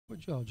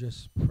Would y'all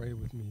just pray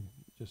with me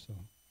just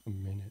a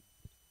minute?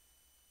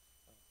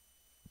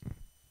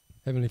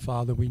 Heavenly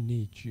Father, we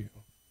need you.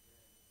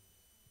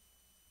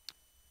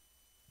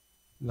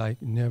 Like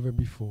never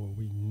before,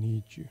 we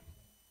need you.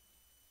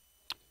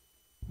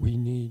 We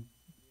need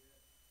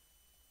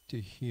to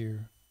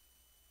hear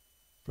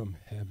from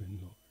heaven,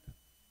 Lord,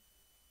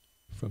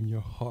 from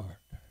your heart.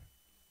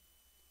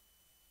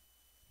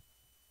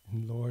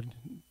 And Lord,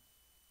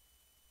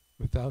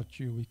 without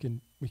you,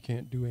 we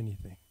can't do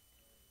anything.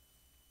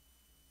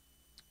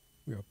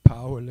 We are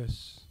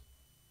powerless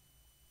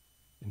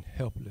and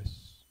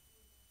helpless.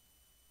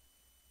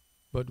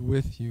 But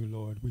with you,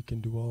 Lord, we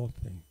can do all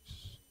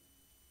things.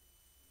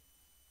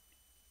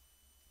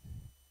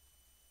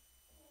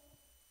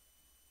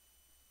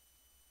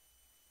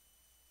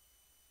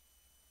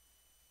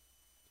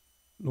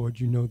 Lord,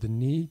 you know the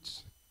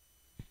needs.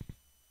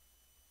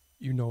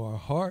 You know our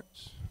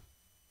hearts.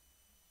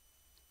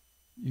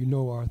 You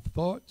know our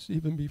thoughts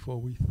even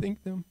before we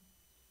think them.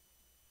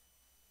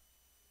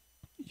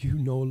 You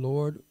know,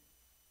 Lord,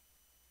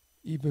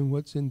 even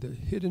what's in the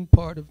hidden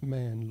part of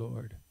man,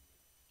 Lord.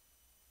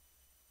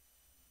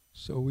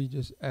 So we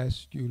just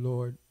ask you,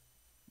 Lord,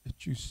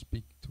 that you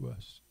speak to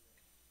us.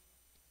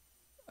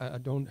 I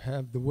don't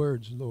have the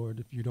words,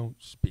 Lord, if you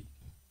don't speak.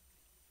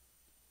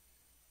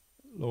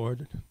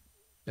 Lord,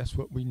 that's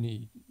what we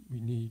need.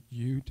 We need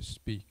you to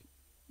speak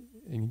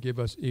and give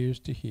us ears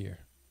to hear,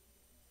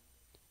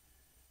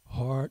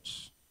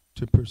 hearts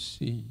to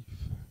perceive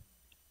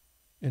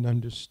and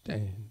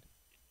understand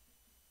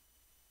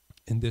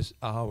in this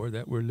hour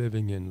that we're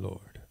living in,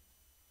 Lord.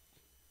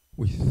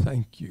 We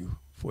thank you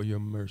for your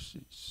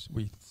mercies.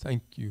 We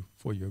thank you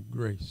for your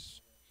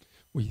grace.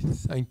 We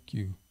thank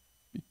you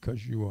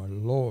because you are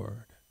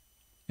Lord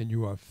and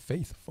you are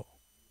faithful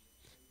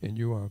and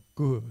you are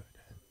good.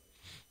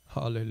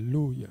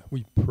 Hallelujah.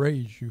 We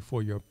praise you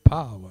for your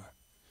power.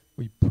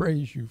 We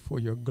praise you for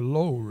your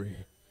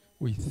glory.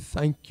 We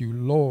thank you,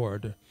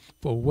 Lord,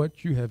 for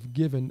what you have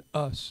given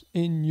us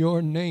in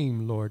your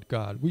name, Lord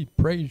God. We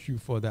praise you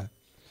for that.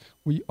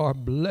 We are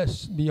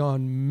blessed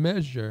beyond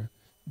measure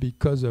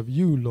because of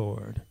you,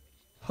 Lord.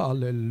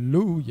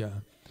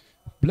 Hallelujah.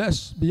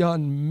 Blessed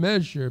beyond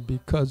measure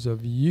because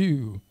of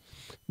you.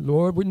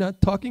 Lord, we're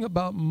not talking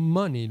about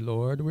money,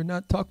 Lord. We're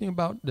not talking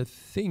about the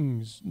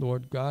things,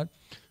 Lord God,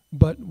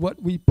 but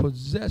what we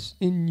possess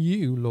in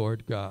you,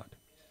 Lord God.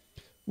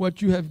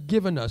 What you have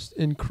given us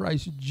in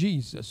Christ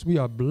Jesus. We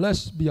are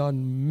blessed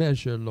beyond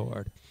measure,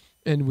 Lord,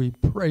 and we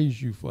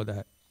praise you for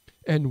that,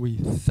 and we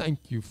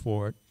thank you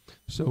for it.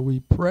 So we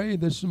pray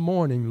this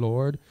morning,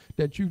 Lord,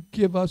 that you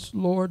give us,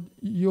 Lord,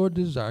 your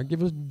desire.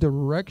 Give us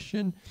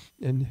direction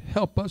and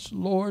help us,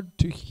 Lord,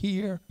 to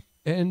hear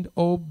and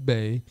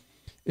obey.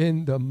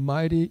 In the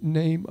mighty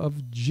name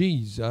of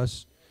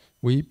Jesus,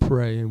 we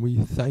pray and we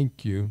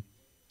thank you.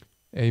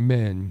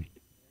 Amen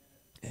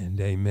and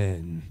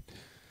amen.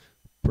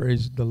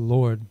 Praise the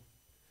Lord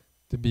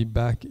to be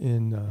back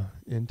in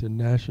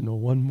International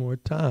one more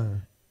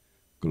time.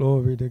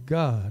 Glory to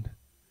God.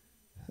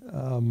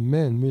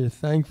 Amen. We're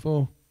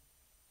thankful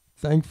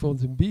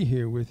to be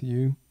here with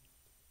you.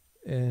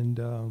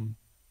 And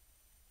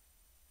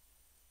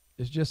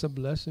it's just a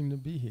blessing to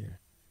be here.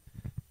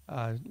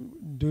 I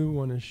do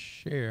want to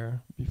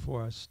share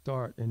before I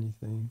start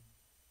anything.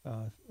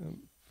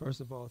 First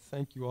of all,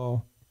 thank you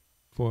all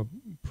for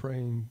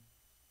praying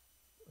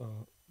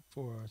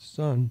for our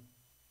son.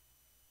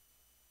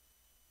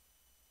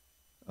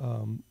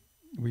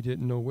 We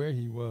didn't know where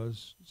he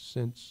was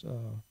since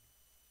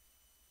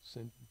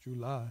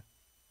July.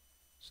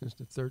 Since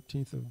the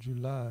 13th of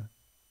July,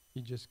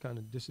 he just kind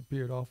of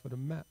disappeared off of the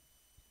map.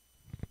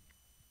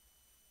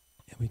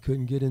 And we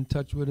couldn't get in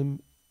touch with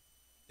him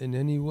in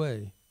any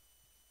way.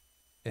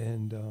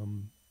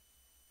 And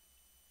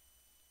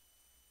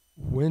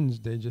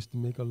Wednesday, just to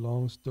make a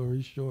long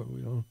story short,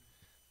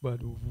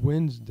 but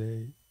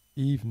Wednesday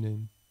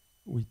evening,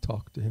 we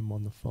talked to him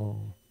on the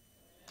phone.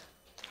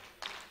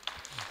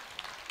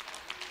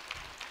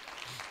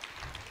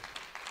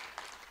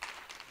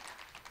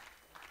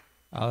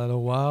 Out of the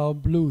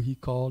wild blue, he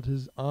called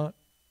his aunt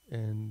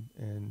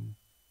and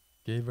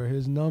gave her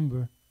his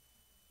number.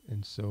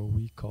 And so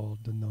we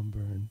called the number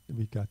and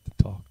we got to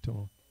talk to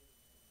him.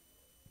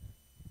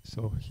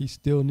 So he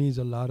still needs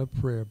a lot of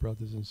prayer,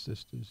 brothers and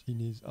sisters. He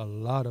needs a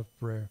lot of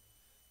prayer.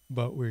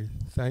 But we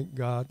thank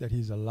God that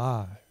he's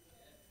alive.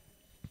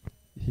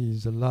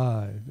 He's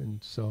alive.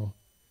 And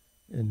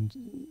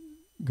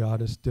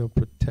God is still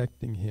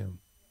protecting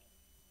him.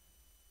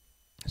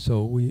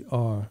 So we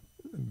are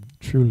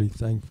truly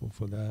thankful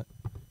for that.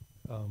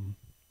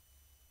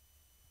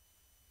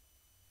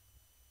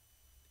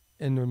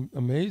 And the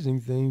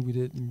amazing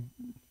thing,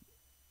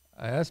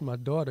 I asked my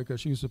daughter,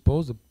 because she was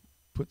supposed to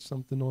put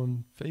something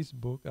on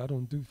Facebook. I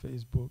don't do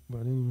Facebook, but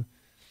anyway,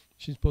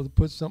 she's supposed to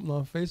put something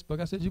on Facebook.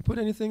 I said, you put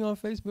anything on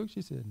Facebook?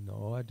 She said,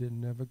 no, I didn't,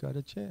 never got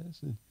a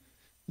chance. And,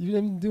 you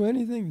didn't do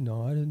anything?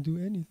 No, I didn't do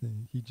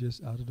anything. He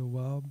just, out of the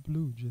wild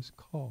blue, just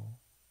called.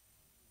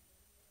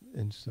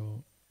 And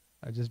so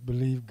I just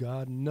believe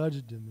God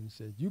nudged him and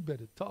said, you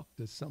better talk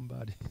to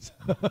somebody.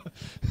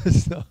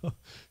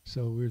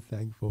 So we're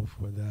thankful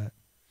for that.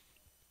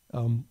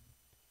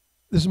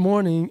 This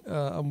morning,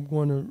 I'm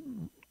going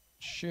to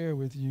share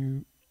with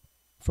you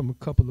from a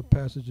couple of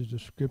passages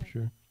of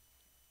Scripture.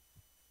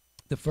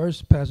 The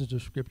first passage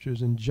of Scripture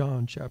is in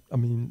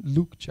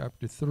Luke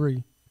chapter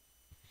 3.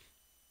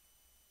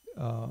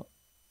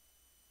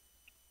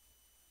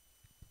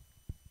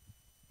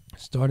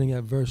 Starting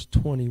at verse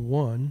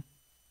 21.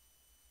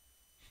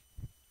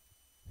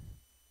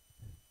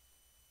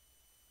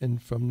 And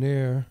from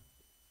there,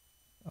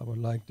 I would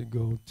like to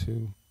go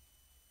to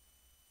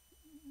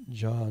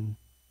John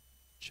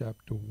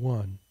chapter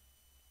 1.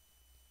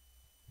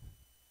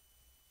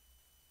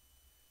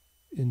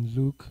 In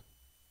Luke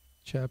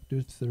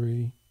chapter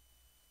 3,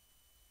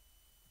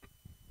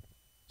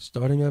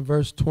 starting at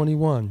verse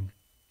 21,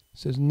 it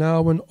says,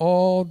 Now when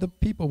all the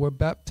people were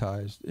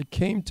baptized, it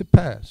came to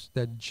pass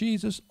that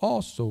Jesus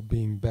also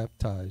being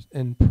baptized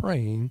and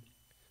praying,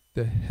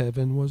 the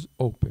heaven was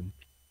opened.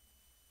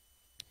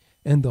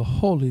 And the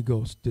Holy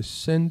Ghost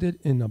descended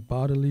in a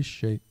bodily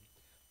shape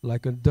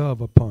like a dove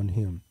upon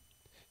him.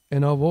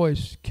 And a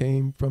voice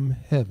came from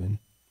heaven,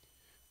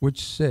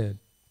 which said,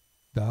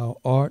 Thou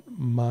art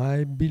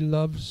my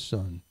beloved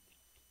Son,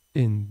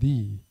 in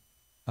thee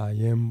I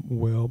am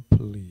well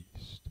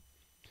pleased.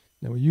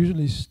 Now we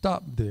usually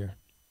stop there,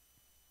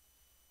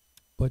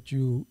 but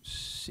you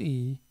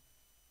see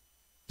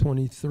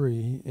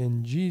 23,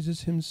 and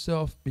Jesus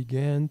himself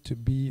began to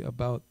be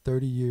about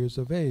 30 years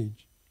of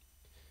age,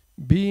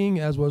 being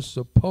as was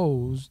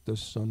supposed the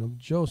son of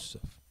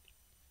Joseph,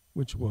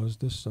 which was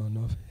the son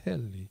of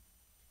Heli,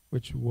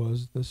 which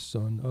was the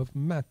son of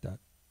Mattat,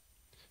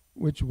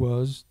 which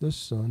was the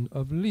son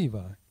of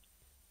Levi,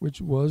 which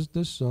was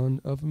the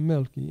son of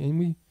Melchi. And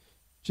we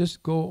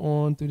just go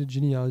on through the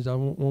genealogies. I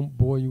won't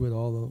bore you with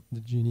all of the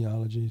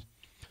genealogies,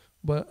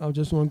 but I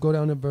just want to go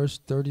down to verse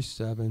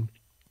 37.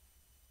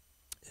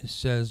 It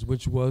says,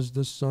 which was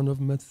the son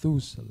of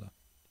Methuselah,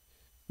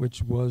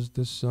 which was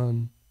the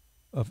son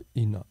of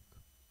Enoch,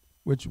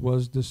 which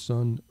was the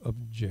son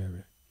of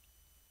Jared,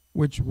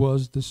 which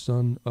was the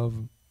son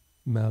of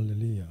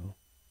Malileel,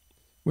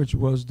 which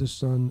was the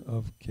son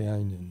of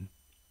Cainan,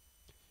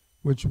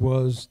 which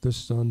was the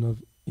son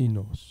of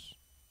Enos,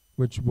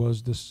 which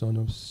was the son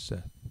of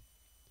Seth,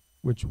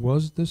 which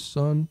was the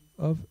son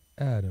of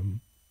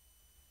Adam,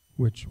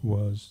 which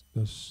was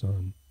the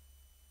son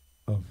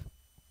of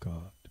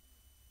God.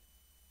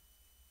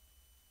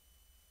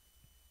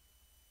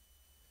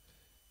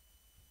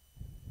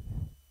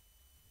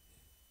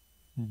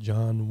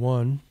 John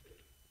 1,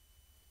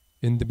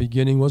 in the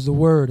beginning was the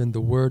Word, and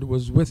the Word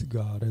was with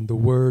God, and the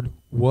Word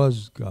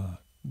was God.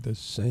 The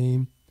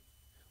same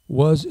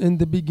was in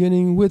the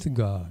beginning with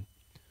God.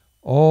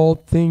 All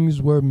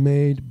things were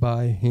made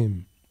by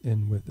him,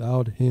 and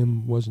without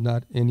him was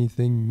not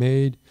anything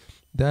made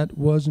that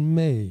was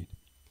made.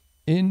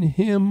 In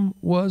him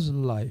was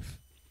life,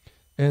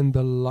 and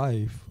the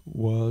life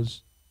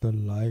was the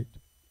light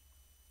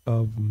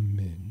of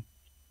men.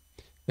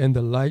 And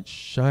the light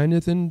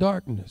shineth in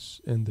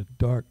darkness, and the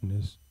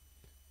darkness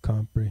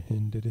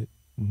comprehended it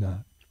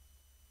not.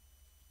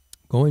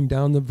 Going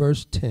down to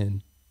verse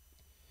 10,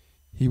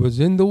 he was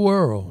in the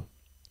world,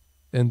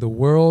 and the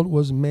world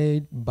was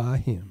made by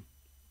him,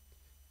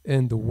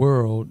 and the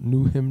world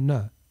knew him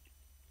not.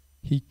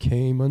 He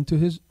came unto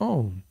his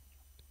own,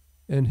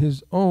 and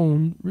his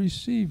own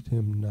received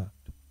him not.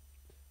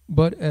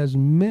 But as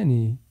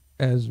many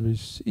as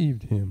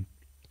received him,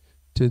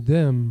 to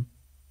them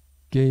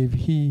gave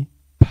he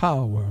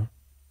power,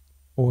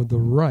 or the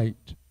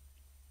right,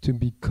 to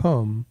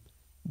become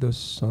the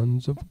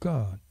sons of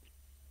God,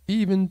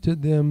 even to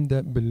them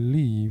that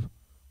believe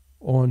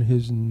on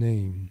his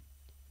name,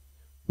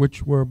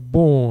 which were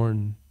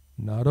born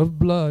not of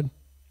blood,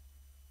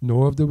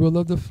 nor of the will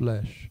of the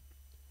flesh,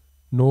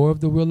 nor of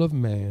the will of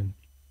man,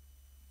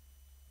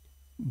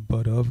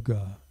 but of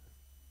God.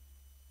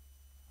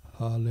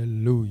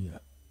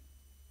 Hallelujah.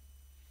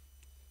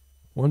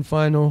 One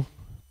final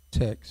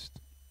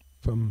text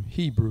from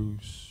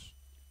Hebrews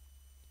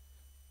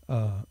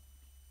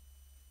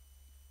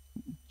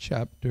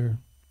chapter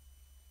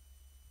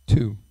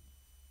 2.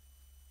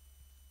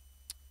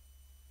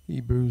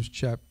 Hebrews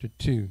chapter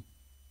 2,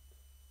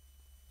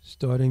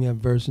 starting at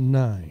verse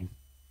 9.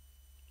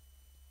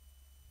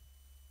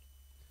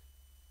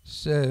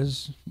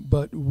 Says,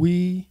 but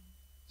we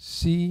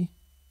see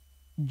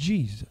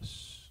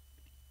Jesus,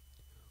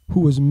 who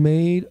was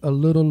made a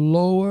little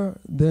lower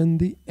than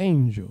the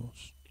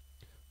angels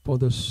for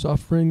the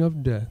suffering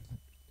of death,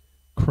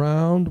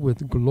 crowned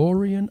with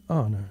glory and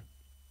honor,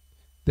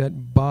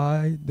 that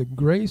by the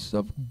grace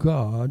of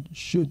God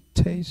should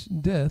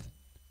taste death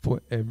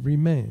for every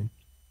man.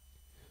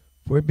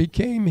 For it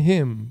became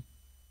him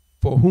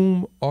for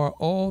whom are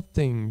all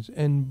things,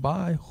 and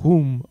by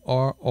whom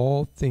are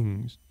all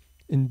things,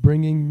 in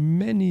bringing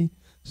many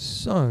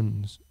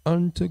sons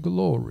unto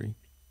glory,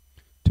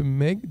 to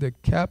make the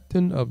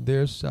captain of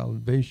their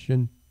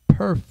salvation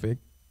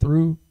perfect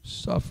through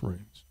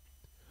sufferings.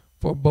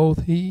 For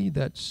both he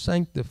that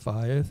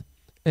sanctifieth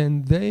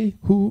and they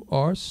who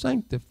are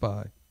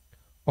sanctified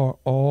are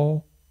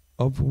all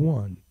of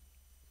one.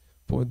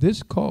 For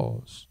this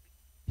cause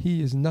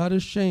he is not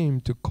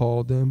ashamed to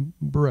call them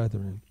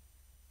brethren,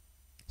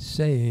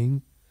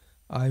 saying,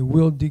 I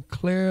will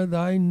declare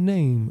thy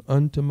name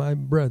unto my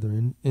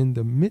brethren. In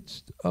the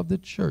midst of the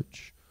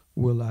church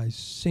will I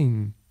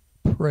sing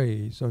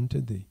praise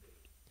unto thee.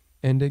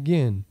 And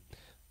again,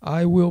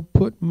 I will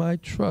put my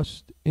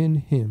trust in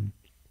him.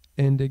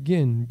 And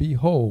again,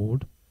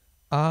 behold,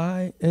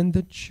 I and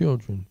the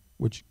children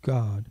which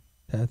God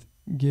hath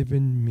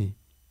given me.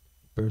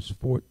 Verse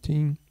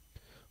 14,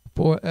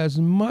 for as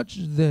much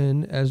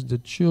then as the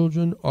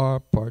children are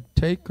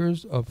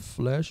partakers of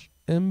flesh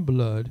and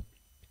blood,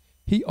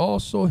 he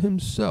also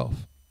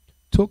himself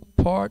took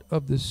part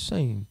of the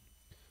same,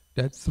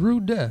 that through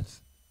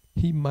death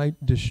he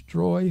might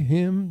destroy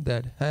him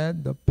that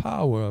had the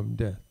power of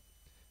death,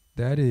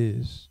 that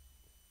is,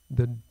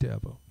 the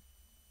devil.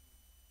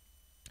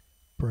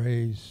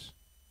 Praise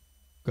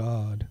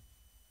God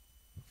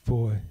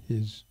for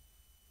his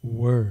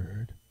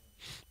word.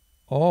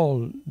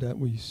 All that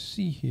we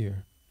see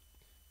here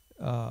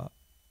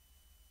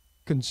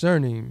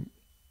concerning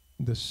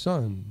the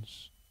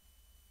sons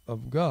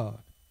of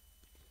God,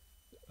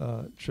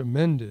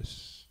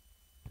 tremendous.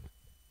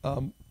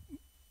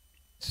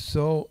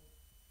 So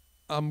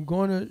I'm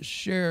going to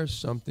share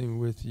something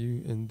with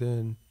you, and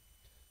then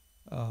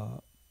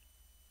I'll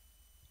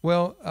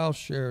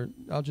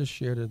just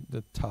share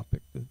the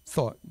topic, the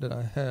thought that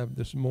I have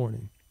this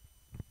morning.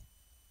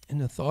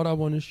 And the thought I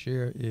want to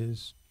share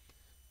is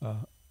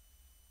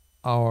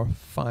our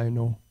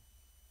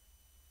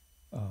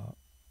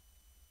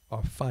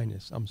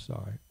finest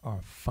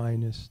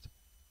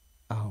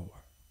hour.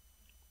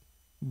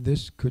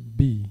 This could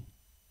be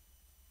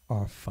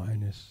our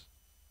finest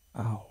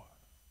hour.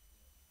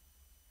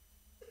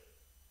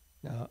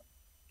 Now,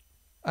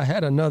 I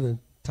had another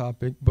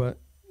topic, but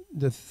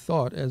the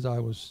thought as I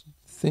was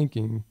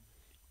thinking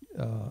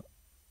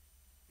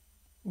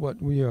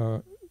what we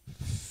are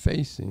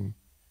facing,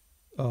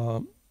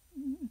 the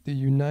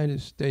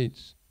United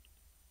States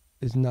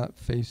is not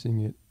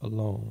facing it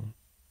alone.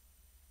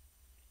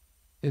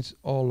 It's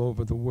all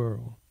over the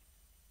world.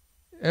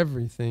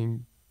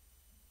 Everything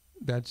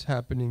that's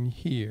happening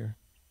here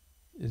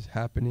is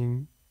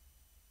happening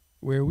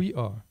where we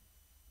are.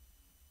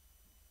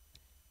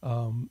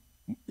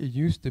 It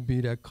used to be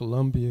that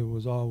Colombia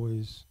was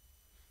always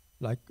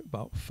like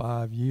about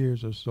 5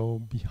 years or so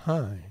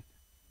behind.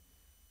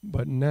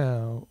 But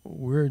now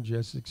we're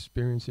just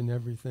experiencing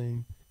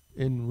everything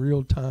in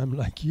real time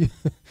like you.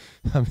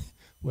 I mean,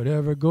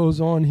 whatever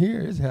goes on here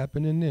is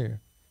happening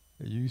there.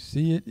 You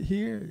see it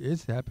here,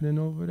 it's happening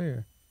over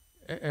there.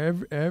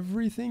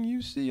 Everything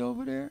you see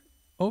over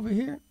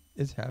here,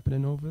 is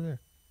happening over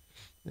there.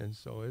 And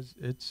so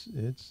it's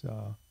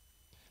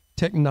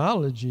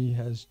technology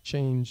has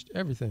changed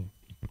everything.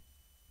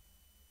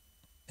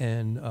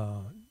 And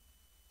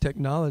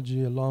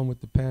technology, along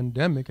with the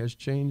pandemic, has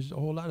changed a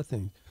whole lot of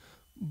things.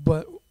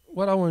 But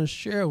what I want to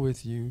share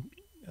with you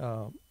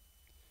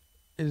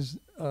is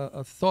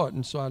a thought.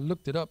 And so I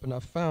looked it up and I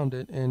found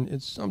it. And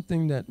it's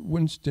something that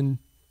Winston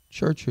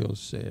Churchill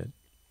said.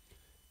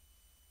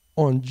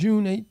 On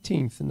June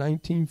 18th,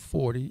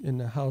 1940, in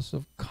the House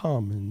of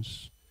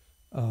Commons,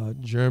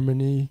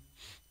 Germany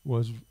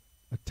was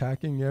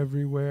attacking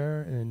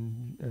everywhere,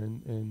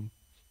 and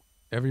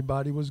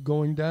everybody was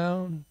going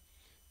down.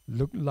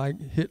 Looked like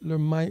Hitler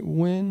might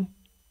win.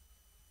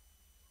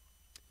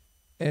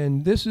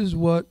 And this is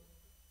what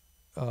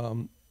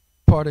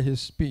part of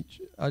his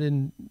speech, I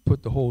didn't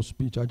put the whole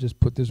speech, I just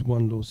put this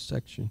one little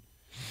section.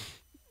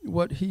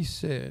 What he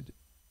said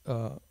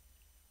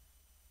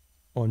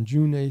on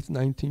June 8th,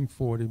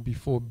 1940,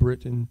 before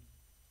Britain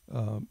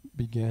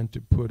began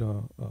to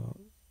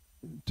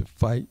to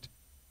fight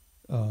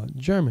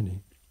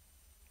Germany.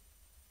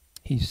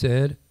 He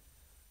said,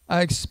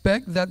 I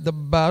expect that the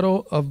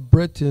battle of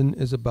Britain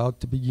is about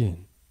to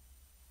begin.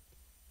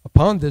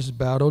 Upon this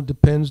battle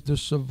depends the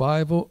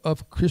survival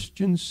of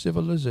Christian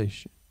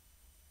civilization.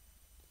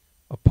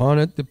 Upon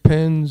it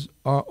depends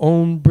our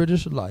own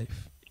British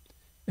life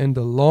and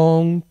the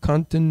long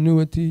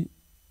continuity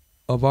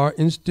of our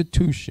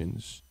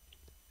institutions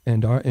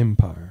and our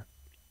empire.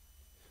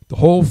 The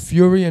whole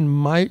fury and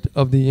might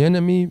of the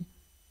enemy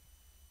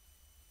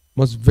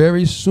must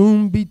very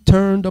soon be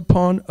turned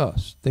upon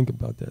us. Think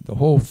about that. The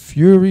whole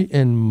fury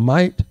and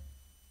might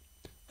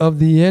of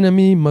the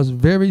enemy must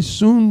very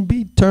soon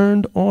be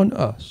turned on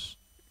us.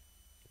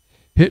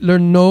 Hitler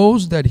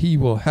knows that he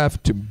will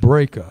have to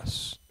break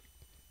us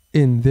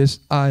in this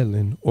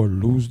island or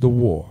lose the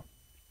war.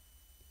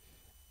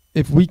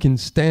 If we can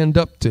stand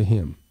up to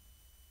him,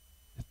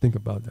 think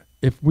about that.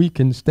 If we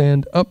can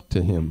stand up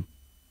to him,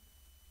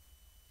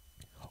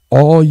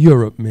 all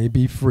Europe may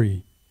be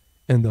free,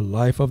 and the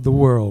life of the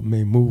world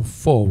may move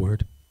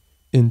forward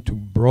into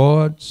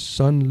broad,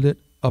 sunlit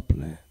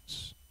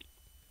uplands.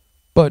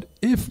 But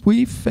if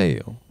we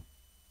fail,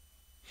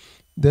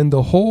 then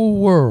the whole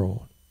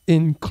world,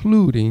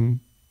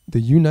 including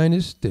the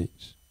United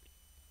States,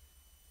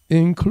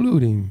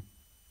 including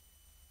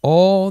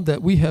all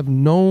that we have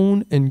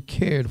known and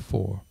cared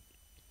for,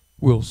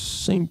 will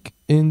sink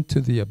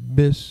into the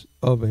abyss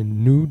of a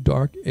new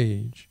dark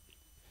age,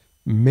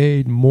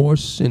 made more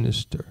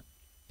sinister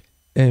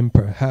and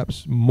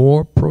perhaps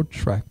more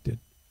protracted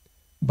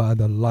by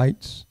the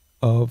lights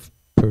of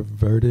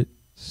perverted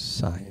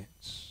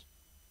science.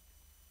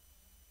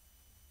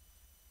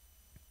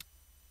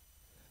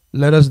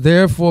 Let us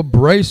therefore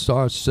brace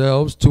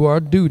ourselves to our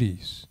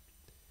duties,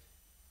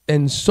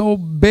 and so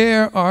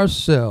bear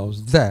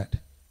ourselves that,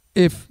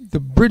 if the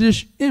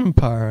British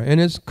Empire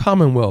and its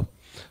Commonwealth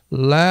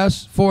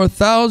lasts for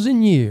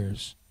 1,000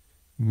 years,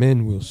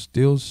 men will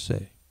still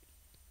say,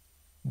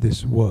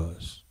 this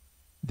was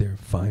their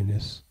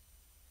finest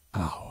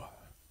hour.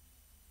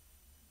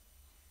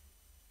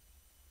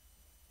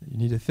 You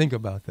need to think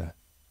about that.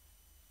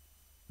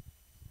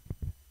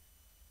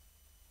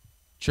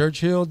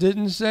 Churchill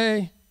didn't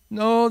say,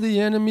 no, the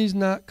enemy's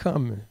not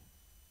coming.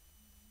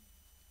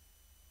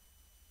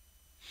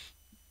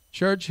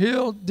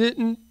 Churchill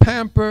didn't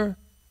pamper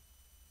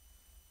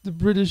the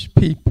British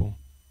people.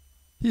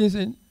 He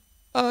said,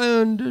 I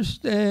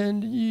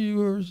understand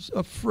you're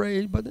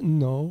afraid, but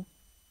no.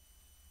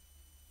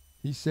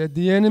 He said,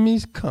 the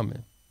enemy's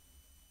coming.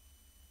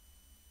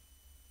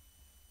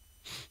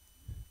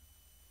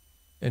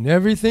 And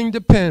everything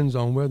depends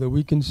on whether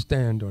we can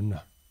stand or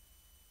not.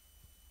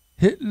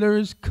 Hitler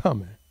is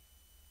coming.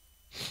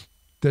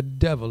 The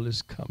devil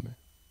is coming.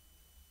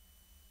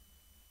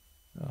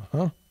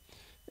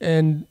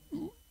 And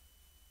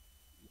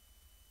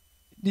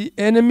the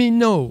enemy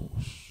knows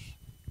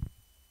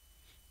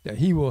that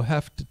he will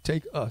have to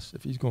take us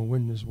if he's going to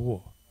win this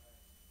war.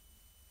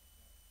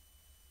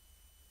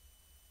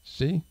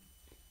 See?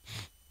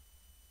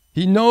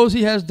 He knows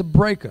he has to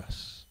break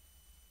us,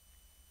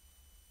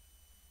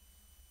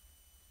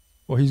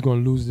 or he's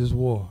going to lose this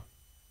war.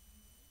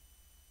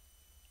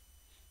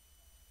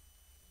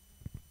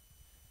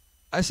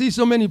 I see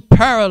so many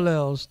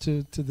parallels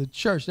to the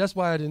church. That's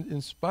why it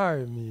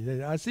inspired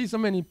me. I see so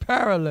many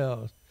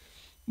parallels.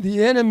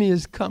 The enemy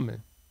is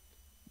coming.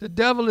 The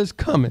devil is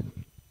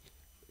coming.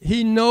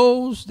 He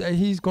knows that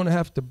he's going to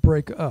have to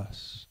break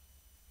us.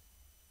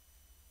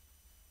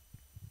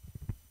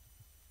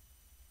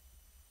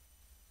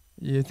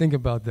 You think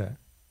about that.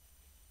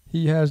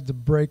 He has to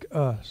break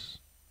us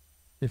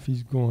if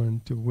he's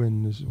going to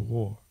win this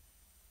war.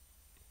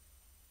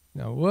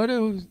 Now, what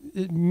does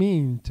it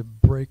mean to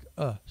break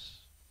us?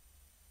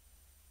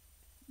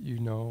 You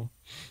know,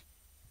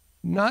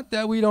 not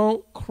that we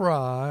don't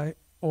cry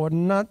or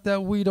not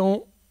that we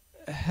don't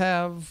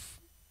have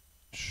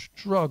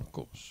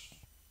struggles.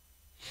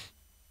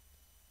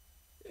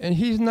 And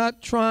he's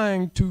not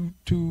trying to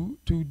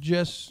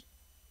just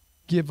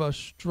give us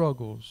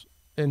struggles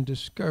and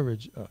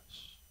discourage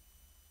us.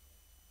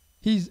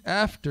 He's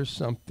after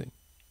something.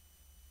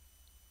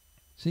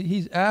 See,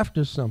 he's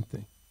after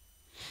something.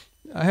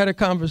 I had a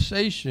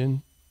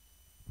conversation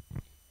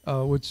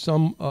with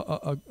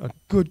a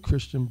good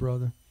Christian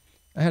brother.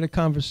 I had a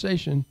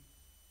conversation,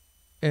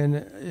 and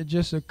it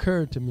just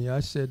occurred to me. I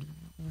said,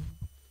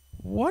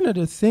 one of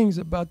the things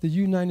about the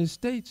United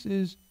States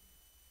is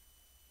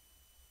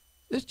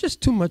it's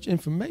just too much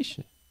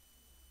information.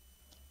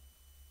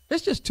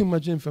 It's just too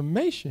much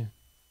information.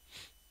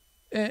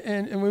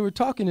 And we were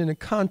talking in the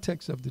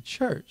context of the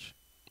church.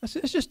 I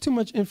said, it's just too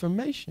much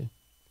information.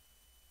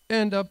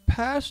 And a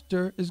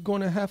pastor is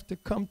going to have to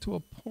come to a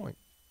point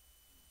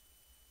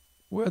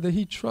whether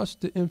he trusts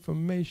the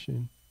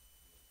information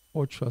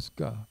or trusts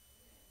God.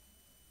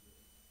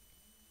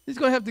 He's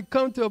going to have to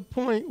come to a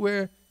point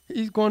where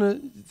he's going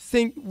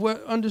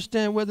to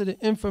understand whether the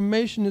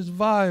information is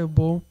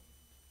viable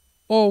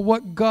or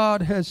what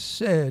God has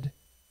said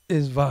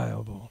is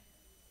viable.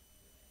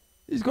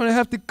 He's going to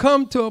have to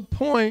come to a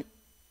point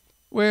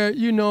where,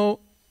 you know,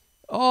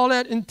 all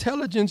that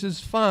intelligence is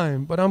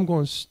fine, but I'm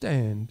going to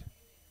stand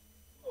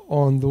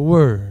on the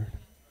word.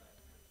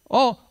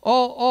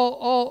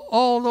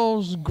 All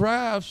those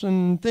graphs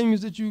and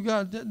things that you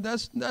got,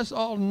 that's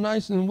all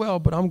nice and well,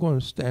 but I'm going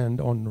to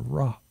stand on the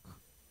rock.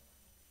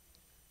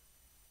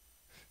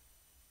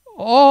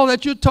 All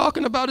that you're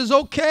talking about is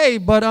okay,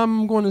 but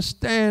I'm going to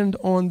stand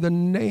on the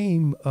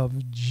name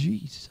of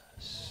Jesus.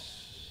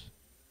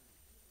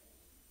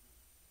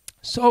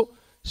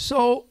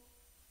 So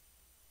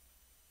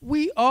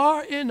we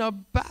are in a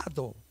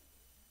battle.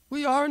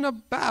 We are in a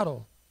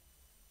battle.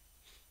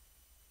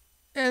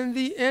 And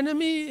the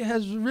enemy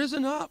has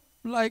risen up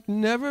like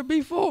never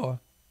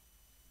before.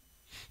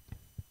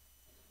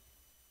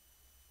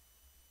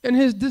 And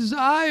his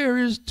desire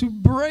is to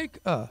break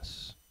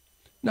us.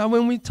 Now,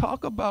 when we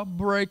talk about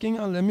breaking,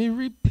 let me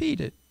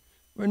repeat it.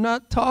 We're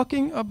not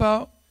talking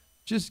about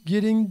just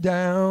getting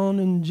down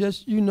and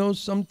just, you know,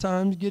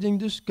 sometimes getting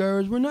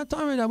discouraged. We're not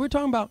talking about that. We're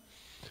talking about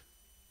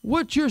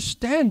what you're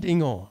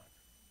standing on,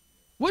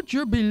 what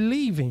you're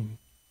believing,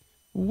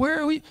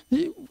 where we...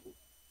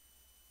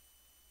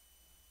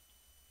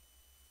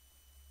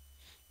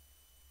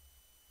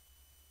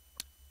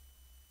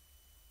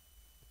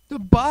 The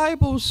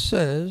Bible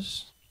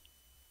says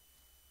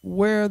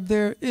where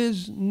there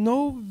is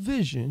no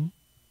vision,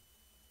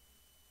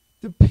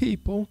 the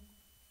people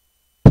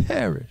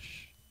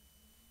perish.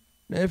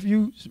 Now, if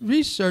you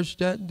research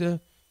that,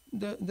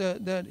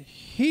 that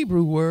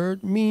Hebrew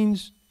word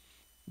means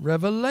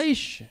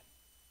revelation.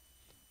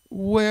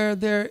 Where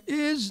there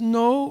is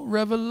no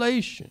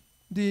revelation.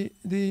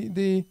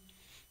 The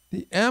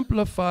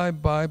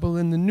Amplified Bible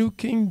in the New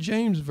King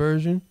James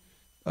Version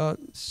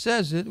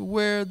says it,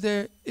 where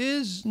there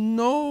is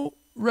no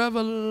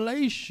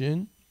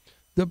revelation,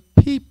 the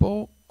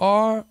people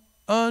are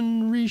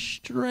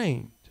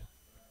unrestrained.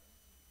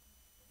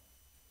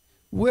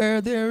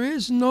 Where there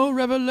is no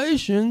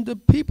revelation, the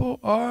people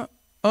are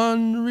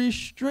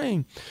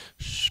unrestrained.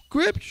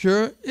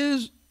 Scripture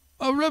is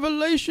a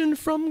revelation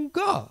from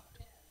God.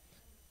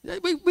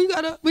 We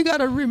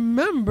gotta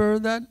remember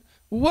that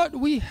what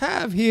we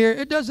have here,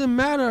 it doesn't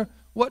matter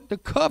what the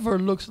cover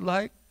looks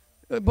like,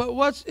 but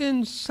what's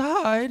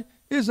inside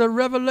is a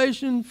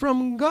revelation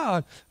from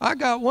God. I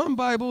got one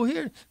Bible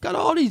here, got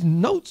all these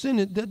notes in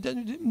it,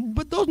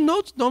 but those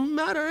notes don't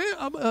matter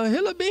a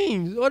hill of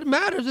beans. What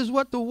matters is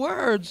what the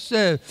Word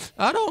says.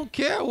 I don't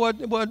care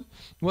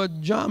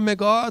what John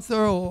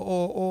MacArthur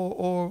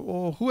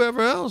or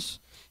whoever else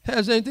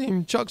has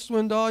anything, Chuck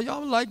Swindoll,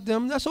 y'all like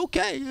them, that's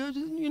okay,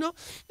 you know,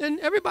 and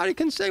everybody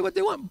can say what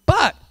they want,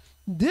 but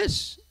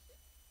this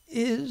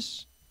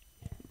is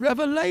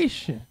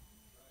revelation.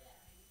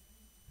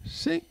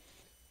 See?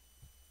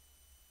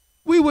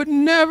 We would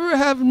never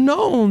have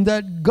known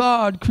that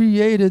God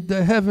created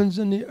the heavens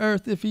and the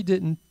earth if he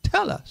didn't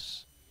tell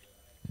us.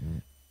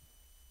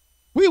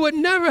 We would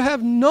never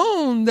have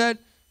known that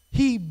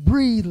he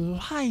breathed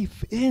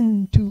life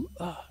into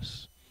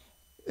us.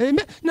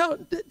 Amen. Now,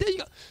 there you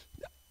go.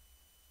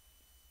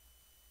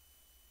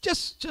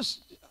 Just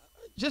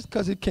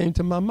because it came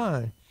to my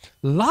mind.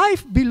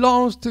 Life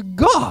belongs to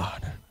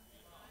God.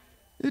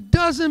 It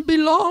doesn't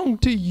belong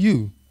to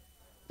you.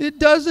 It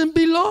doesn't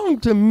belong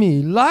to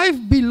me. Life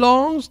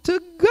belongs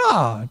to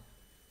God.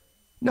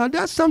 Now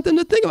that's something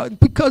to think about,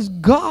 because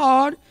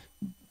God,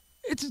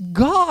 it's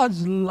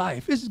God's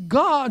life. It's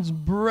God's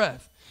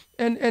breath.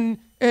 And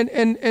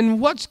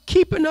what's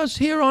keeping us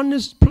here on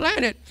this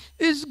planet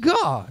is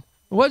God.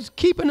 What's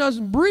keeping us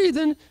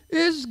breathing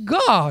is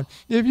God.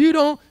 If you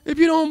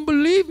don't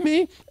believe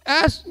me,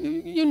 ask,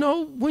 you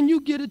know, when you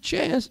get a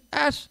chance,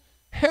 ask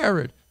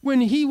Herod. When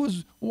he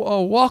was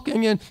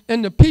walking in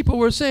and the people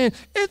were saying,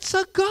 it's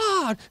a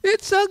God,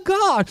 it's a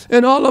God.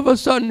 And all of a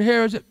sudden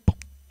Herod said,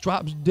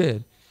 drops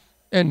dead.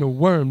 And the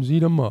worms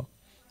eat him up.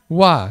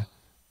 Why?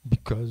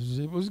 Because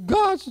it was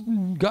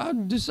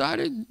God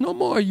decided no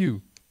more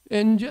you.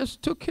 And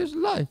just took his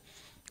life.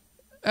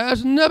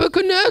 As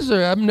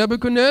Nebuchadnezzar,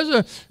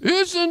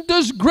 isn't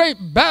this great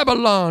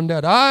Babylon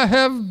that I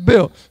have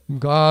built?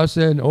 God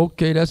said,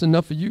 okay, that's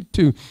enough for you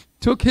too.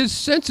 Took his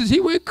senses, he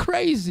went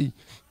crazy.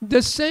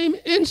 The same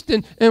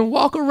instant, and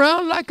walk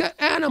around like an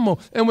animal.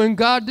 And when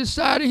God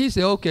decided, he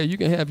said, okay, you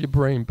can have your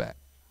brain back.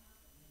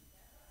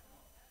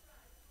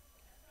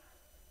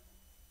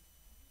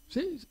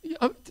 See,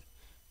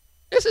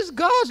 this is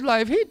God's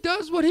life. He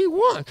does what he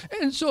wants.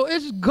 And so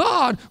it's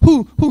God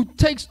who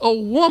takes a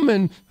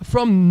woman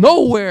from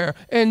nowhere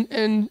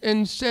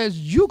and says,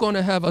 you're going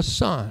to have a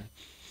son.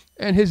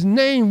 And his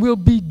name will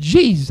be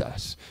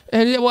Jesus.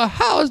 And well,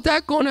 how is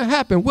that going to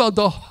happen? Well,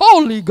 the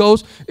Holy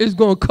Ghost is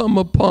going to come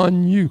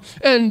upon you.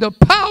 And the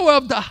power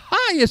of the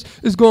highest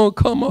is going to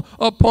come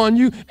upon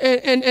you.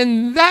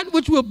 And that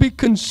which will be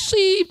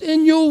conceived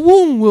in your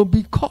womb will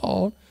be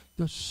called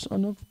the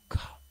Son of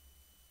God.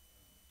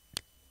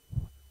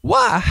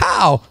 Why?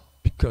 How?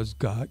 Because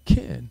God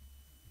can.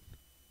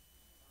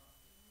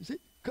 See?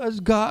 Because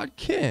God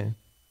can.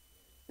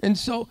 And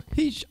so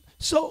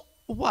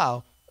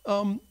wow.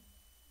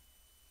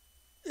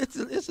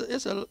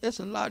 It's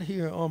a lot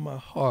here on my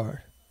heart,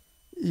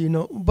 you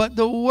know. But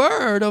the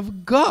Word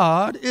of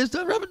God is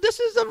this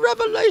is a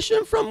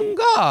revelation from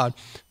God.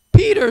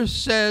 Peter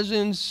says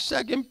in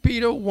 2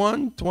 Peter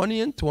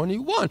 1:20 and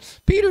 21.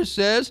 Peter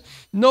says,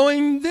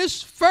 knowing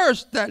this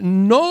first, that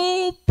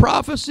no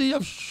prophecy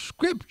of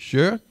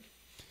Scripture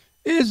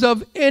is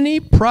of any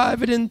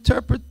private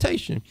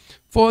interpretation.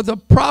 For the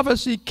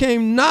prophecy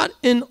came not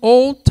in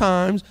old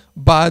times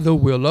by the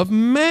will of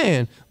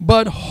man,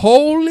 but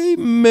holy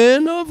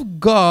men of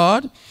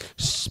God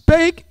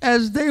spake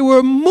as they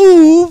were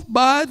moved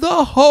by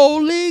the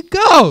Holy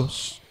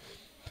Ghost.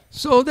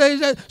 So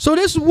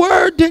this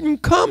word didn't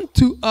come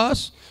to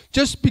us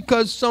just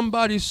because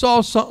somebody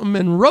saw something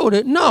and wrote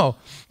it. No,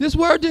 this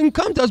word didn't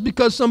come to us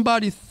because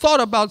somebody thought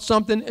about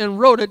something and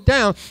wrote it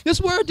down.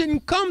 This word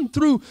didn't come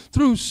through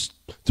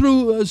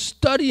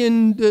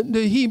studying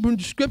the Hebrew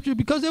Scripture,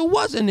 because there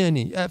wasn't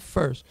any at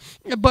first.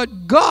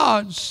 But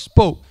God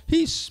spoke.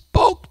 He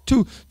spoke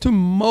to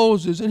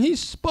Moses, and he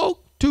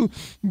spoke to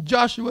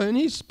Joshua, and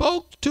he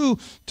spoke to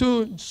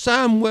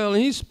Samuel,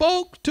 and he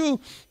spoke to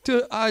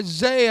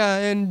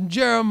Isaiah and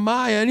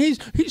Jeremiah, and he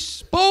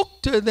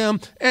spoke to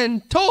them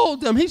and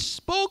told them. He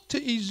spoke to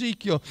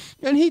Ezekiel,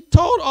 and he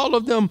told all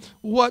of them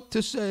what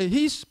to say.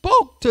 He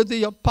spoke to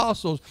the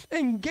apostles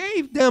and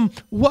gave them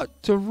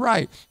what to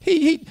write.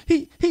 He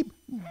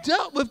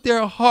dealt with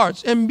their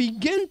hearts and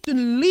began to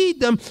lead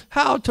them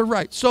how to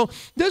write. So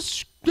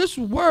this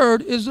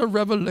word is a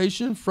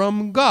revelation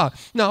from God.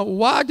 Now,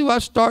 why do I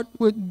start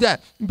with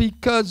that?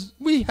 Because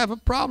we have a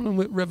problem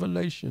with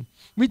revelation.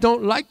 We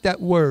don't like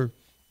that word.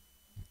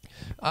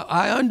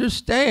 I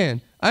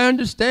understand. I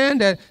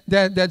understand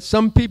that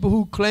some people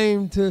who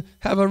claim to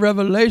have a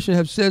revelation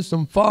have said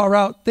some far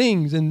out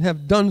things and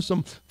have done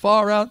some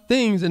far out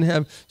things and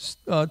have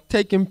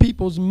taken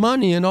people's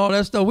money and all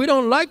that stuff. We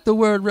don't like the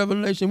word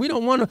revelation. We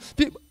don't want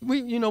to.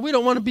 We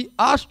don't want to be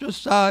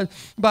ostracized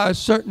by a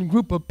certain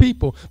group of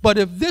people. But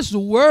if this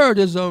word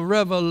is a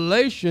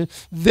revelation,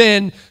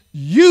 then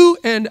you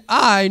and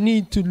I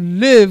need to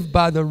live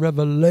by the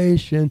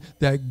revelation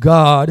that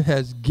God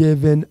has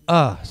given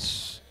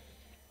us.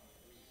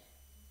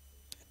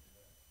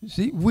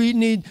 See, we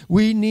need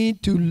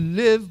to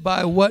live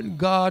by what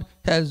God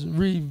has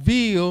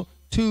revealed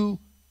to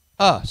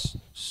us.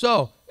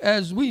 So,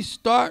 as we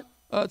start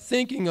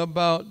thinking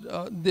about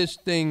this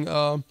thing,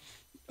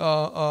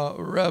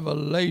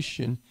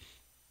 revelation,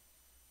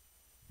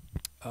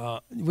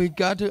 we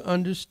got to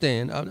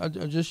understand. I'll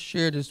just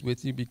share this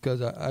with you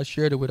because I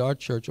shared it with our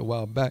church a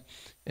while back,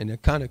 and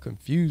it kind of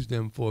confused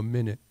them for a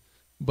minute.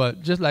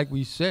 But just like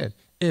we said,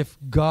 if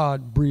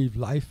God breathed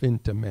life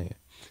into man,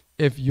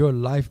 if your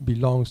life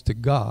belongs to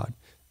God,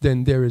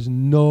 then there is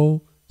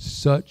no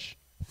such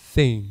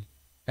thing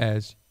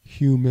as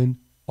human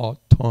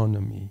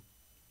autonomy.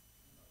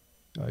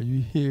 Are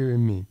you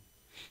hearing me?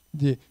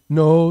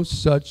 No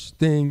such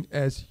thing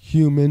as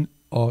human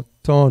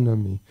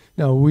autonomy.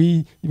 Now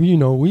we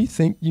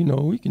think,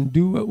 we can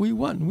do what we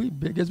want. We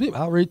big as people.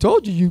 I already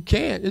told you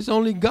can't. It's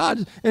only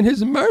God and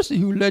his mercy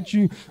who let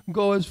you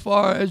go as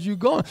far as you're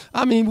going.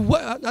 I mean,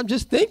 I'm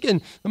just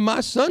thinking, my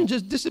son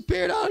just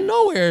disappeared out of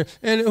nowhere.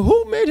 And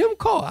who made him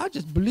call? I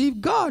just believe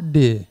God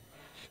did.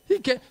 He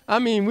can't. I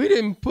mean, we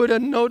didn't put a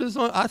notice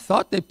on. I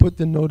thought they put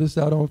the notice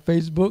out on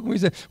Facebook. We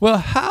said, well,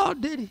 how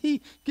did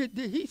he get?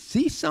 Did he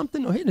see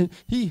something? Or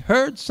he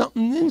heard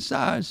something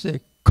inside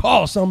say,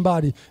 call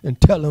somebody and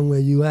tell them where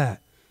you at.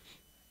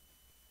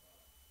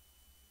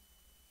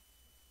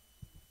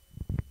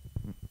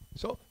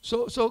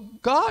 So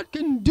God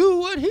can do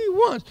what he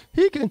wants.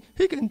 He can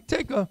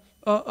take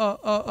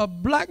a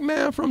black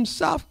man from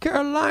South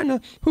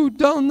Carolina who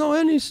don't know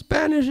any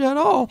Spanish at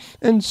all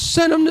and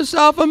send him to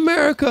South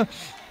America.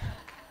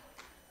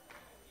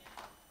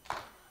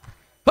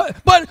 But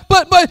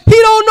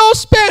he don't know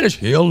Spanish.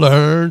 He'll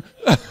learn.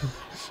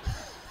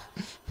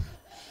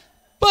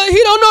 But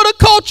he don't know the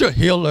culture.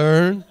 He'll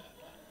learn.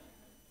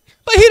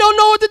 But he don't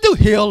know what to do.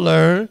 He'll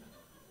learn.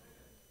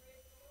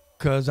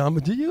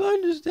 Do you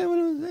understand what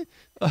I'm saying?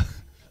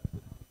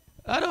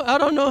 I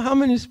don't know how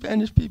many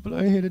Spanish people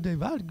are here today,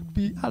 but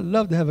I'd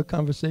love to have a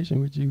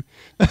conversation with you.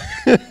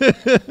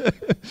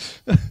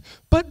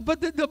 But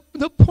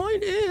the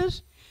point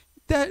is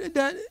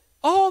that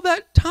all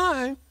that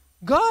time,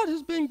 God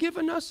has been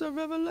giving us a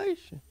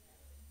revelation.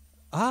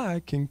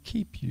 I can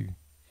keep you.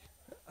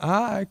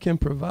 I can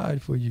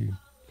provide for you.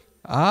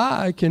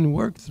 I can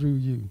work through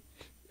you.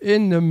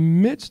 In the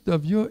midst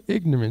of your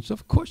ignorance,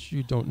 of course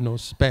you don't know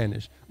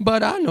Spanish,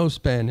 but I know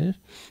Spanish.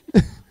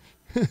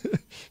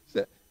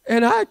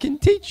 And I can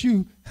teach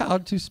you how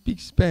to speak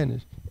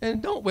Spanish.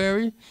 And don't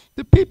worry,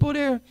 the people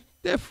there,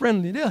 they're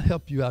friendly. They'll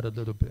help you out a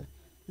little bit.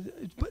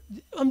 But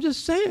I'm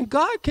just saying,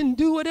 God can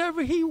do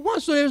whatever he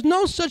wants. So there's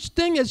no such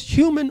thing as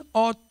human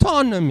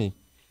autonomy.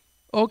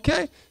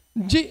 Okay?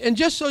 And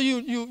just so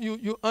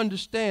you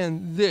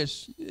understand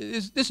this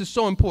is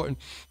so important.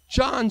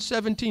 John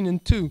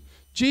 17:2,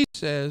 Jesus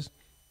says,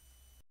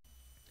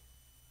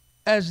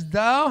 as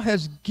thou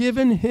hast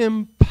given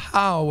him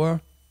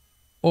power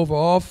over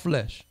all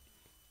flesh,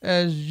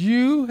 as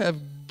you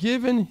have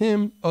given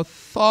him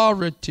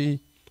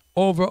authority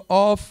over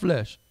all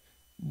flesh.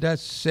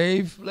 That's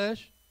saved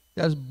flesh,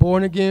 that's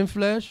born again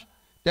flesh,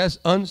 that's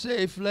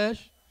unsaved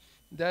flesh,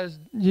 that's,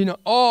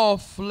 all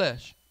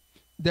flesh,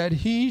 that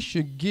he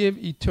should give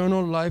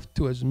eternal life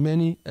to as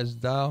many as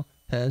thou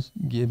hast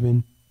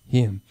given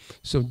him.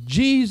 So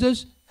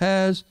Jesus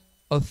has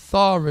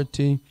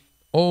authority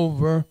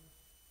over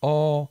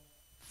all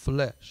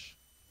flesh.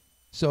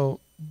 So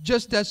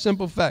just that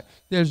simple fact,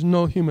 there's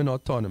no human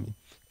autonomy.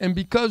 And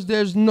because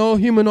there's no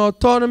human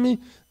autonomy,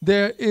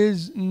 there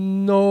is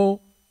no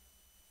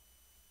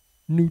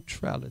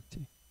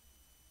neutrality.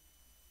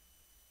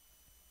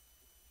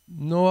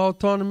 No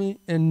autonomy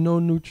and no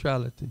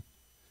neutrality.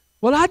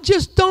 Well, I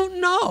just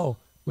don't know.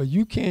 Well,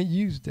 you can't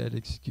use that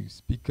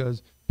excuse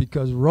because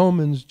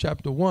Romans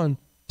chapter 1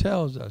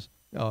 tells us,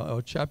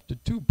 or chapter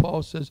 2,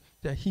 Paul says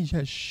that he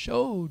has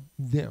showed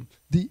them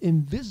the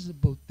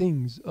invisible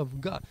things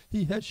of God.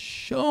 He has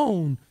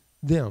shown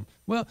them.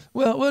 Well,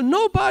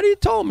 nobody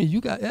told me.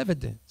 You got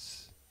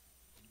evidence.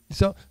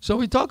 So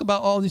we talk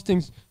about all these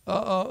things,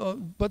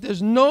 but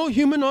there's no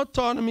human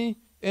autonomy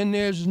and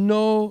there's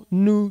no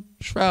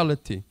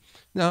neutrality.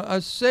 Now, I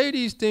say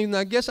these things, and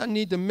I guess I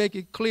need to make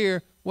it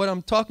clear what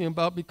I'm talking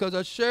about, because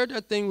I shared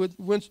that thing with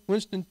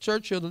Winston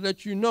Churchill to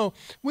let you know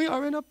we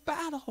are in a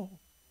battle.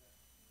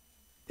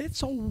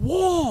 It's a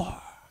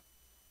war,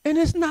 and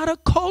it's not a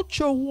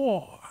culture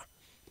war.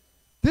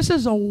 This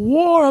is a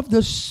war of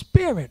the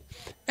Spirit,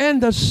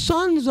 and the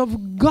sons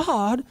of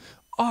God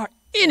are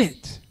in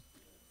it.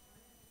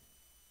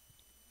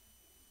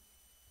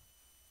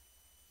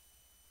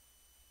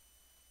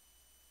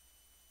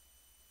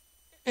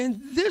 And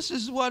this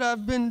is what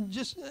I've been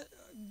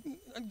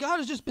God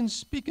has just been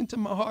speaking to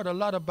my heart a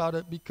lot about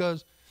it,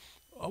 because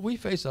we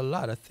face a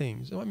lot of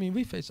things. I mean,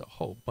 we face a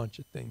whole bunch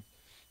of things.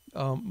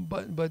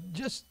 But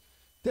just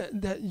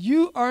that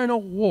you are in a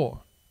war.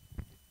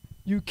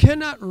 You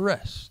cannot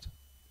rest.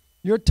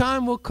 Your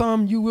time will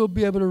come, you will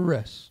be able to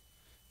rest.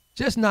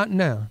 Just not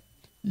now.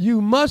 You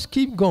must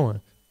keep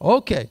going.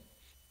 Okay,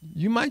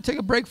 you might take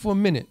a break for a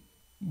minute,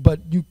 but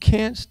you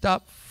can't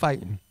stop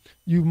fighting.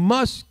 You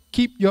must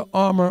keep your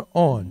armor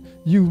on.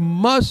 You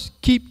must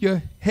keep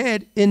your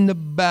head in the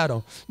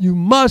battle. You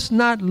must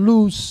not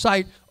lose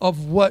sight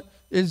of what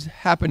is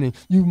happening.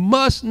 You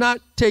must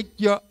not take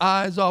your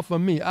eyes off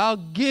of me. I'll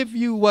give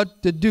you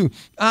what to do.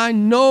 I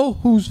know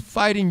who's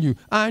fighting you.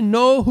 I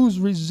know who's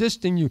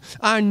resisting you.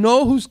 I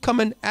know who's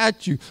coming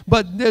at you.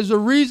 But there's a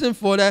reason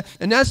for that,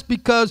 and that's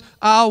because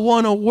I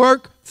want to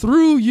work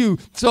through you.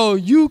 So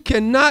you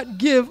cannot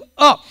give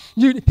up.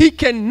 He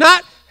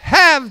cannot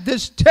have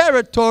this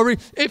territory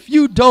if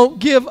you don't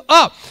give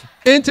up.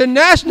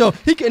 International,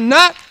 he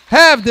cannot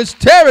have this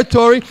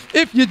territory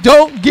if you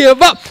don't give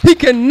up. He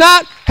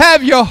cannot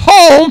have your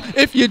home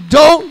if you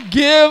don't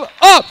give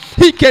up.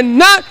 He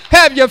cannot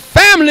have your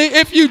family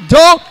if you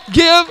don't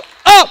give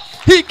up.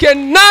 He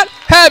cannot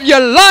have your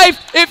life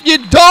if you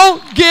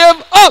don't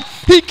give up.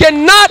 He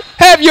cannot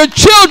have your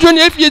children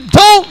if you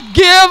don't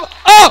give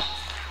up.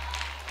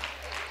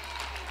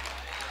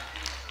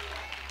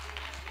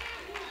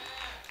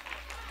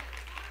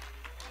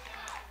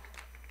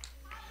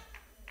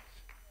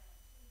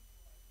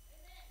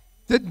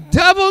 The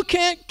devil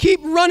can't keep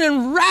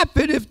running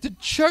rapid if the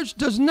church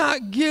does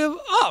not give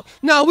up.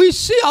 Now, we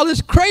see all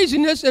this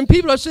craziness, and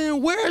people are saying,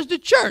 where's the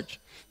church?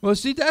 Well,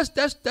 see, that's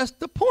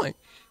the point.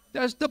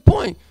 That's the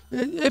point.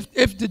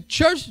 If the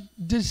church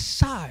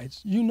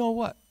decides, you know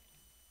what?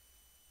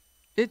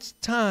 It's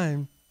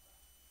time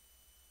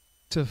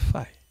to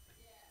fight.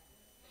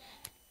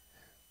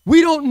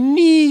 We don't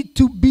need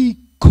to be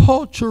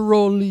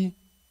culturally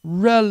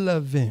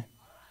relevant.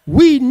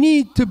 We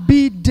need to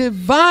be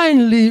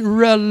divinely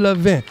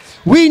relevant.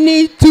 We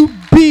need to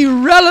be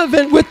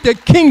relevant with the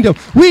kingdom.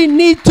 We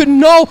need to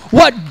know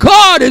what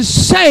God is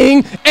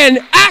saying and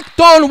act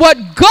on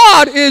what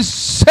God is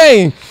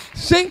saying.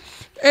 See?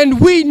 And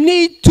we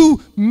need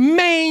to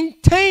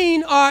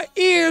maintain our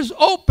ears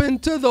open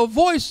to the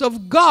voice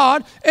of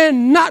God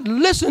and not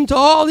listen to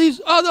all these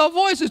other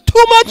voices.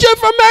 Too much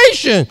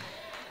information.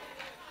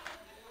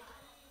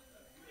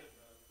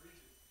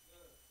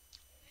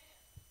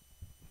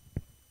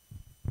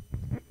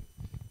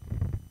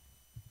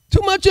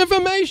 Too much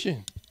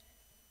information.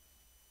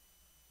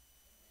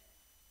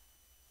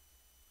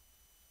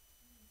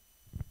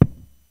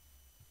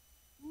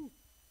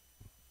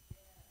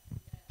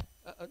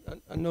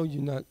 I know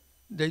you're not,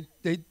 they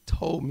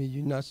told me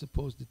you're not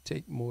supposed to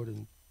take more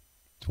than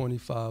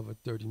 25 or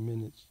 30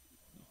 minutes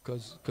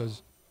because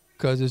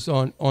it's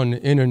on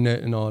the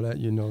internet and all that,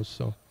 you know,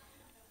 so.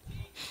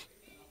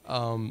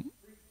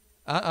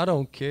 I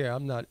don't care.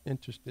 I'm not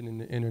interested in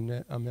the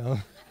internet. I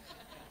mean,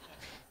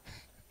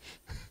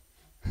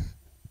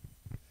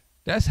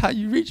 that's how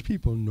you reach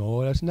people.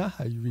 No, that's not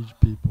how you reach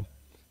people.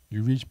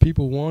 You reach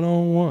people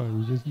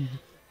one-on-one.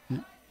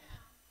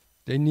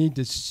 They need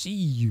to see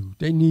you.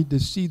 They need to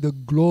see the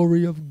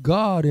glory of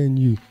God in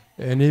you.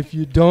 And if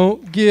you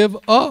don't give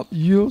up,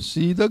 you'll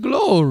see the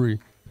glory.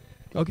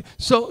 Okay,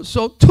 so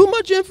too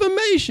much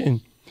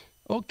information.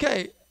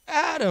 Okay,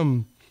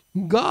 Adam,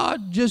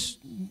 God just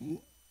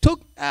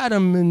took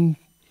Adam and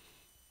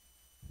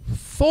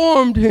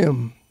formed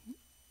him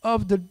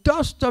of the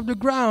dust of the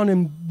ground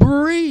and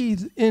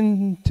breathed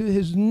into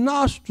his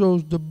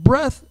nostrils the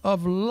breath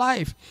of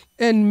life,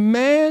 and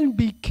man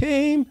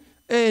became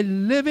a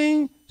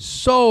living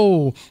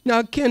soul.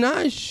 Now, can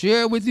I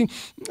share with you,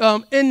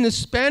 in the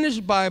Spanish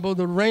Bible,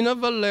 the Reina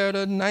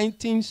Valera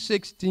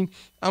 1960,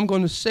 I'm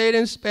going to say it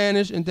in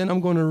Spanish, and then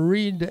I'm going to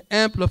read the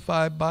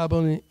Amplified Bible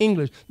in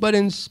English. But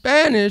in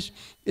Spanish,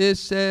 it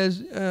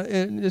says,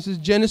 this is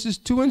Genesis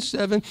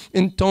 2:7,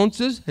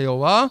 Entonces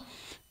Jehová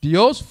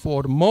Dios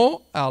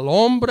formó al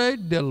hombre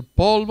del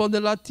polvo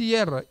de la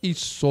tierra y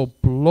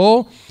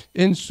sopló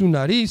en su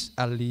nariz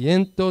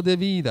aliento de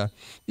vida.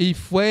 Y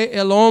fue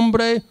el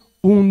hombre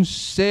un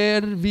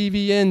ser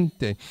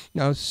viviente.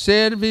 Now,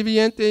 ser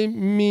viviente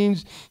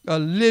means a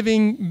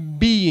living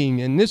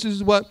being. And this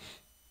is what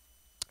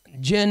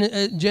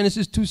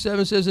Genesis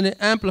 2:7 says in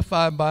the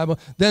Amplified Bible,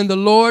 then the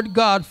Lord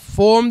God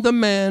formed the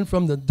man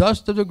from the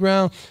dust of the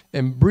ground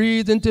and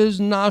breathed into his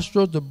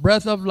nostrils the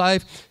breath of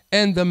life,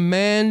 and the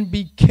man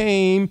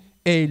became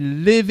a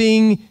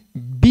living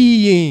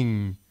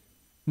being.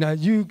 Now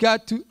you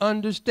got to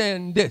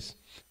understand this.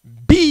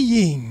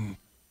 Being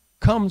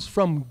comes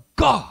from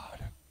God.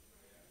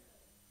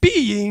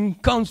 Being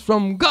comes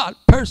from God.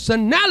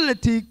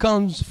 Personality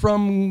comes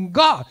from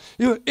God.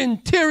 Your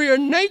interior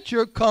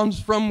nature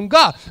comes from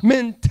God.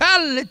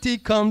 Mentality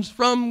comes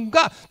from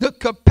God. The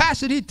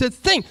capacity to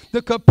think,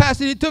 the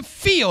capacity to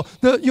feel,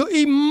 your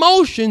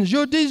emotions,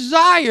 your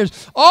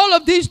desires, all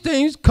of these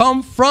things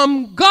come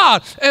from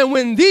God. And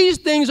when these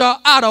things are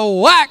out of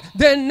whack,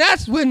 then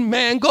that's when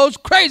man goes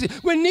crazy.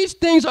 When these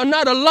things are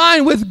not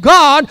aligned with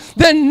God,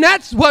 then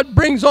that's what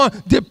brings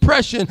on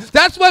depression.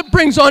 That's what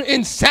brings on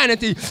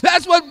insanity.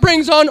 That's what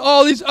brings on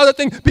all these other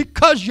things,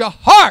 because your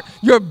heart,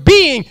 your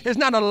being is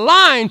not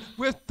aligned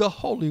with the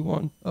Holy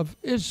One of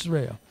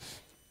Israel.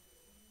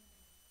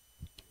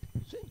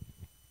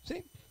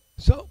 See?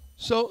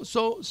 So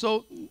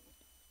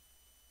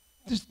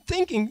this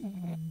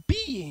thinking,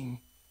 being,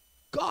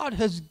 God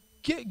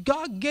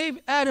gave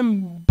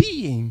Adam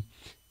being.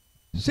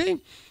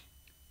 See?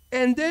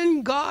 And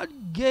then God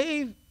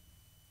gave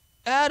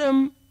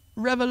Adam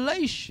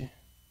revelation.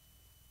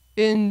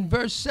 In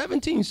verse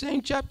 17,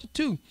 same chapter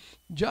 2,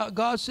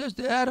 God says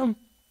to Adam,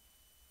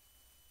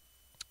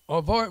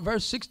 or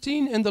verse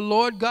 16, and the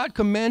Lord God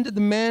commanded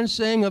the man,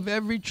 saying, of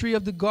every tree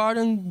of the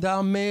garden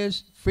thou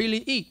mayest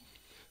freely eat,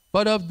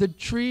 but of the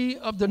tree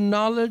of the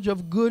knowledge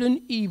of good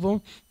and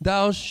evil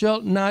thou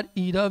shalt not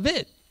eat of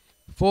it.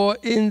 For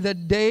in the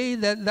day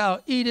that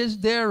thou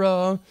eatest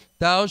thereof,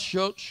 thou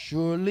shalt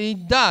surely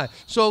die.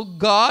 So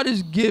God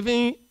is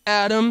giving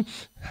Adam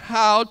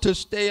how to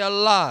stay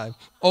alive.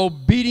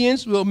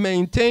 Obedience will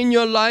maintain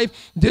your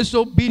life.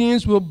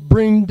 Disobedience will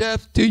bring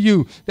death to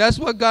you. That's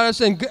what God is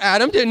saying.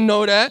 Adam didn't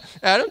know that.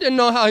 Adam didn't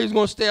know how he was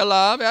going to stay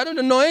alive. Adam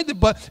didn't know anything.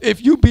 But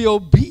if you be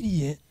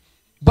obedient,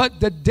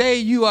 but the day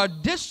you are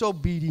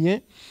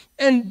disobedient,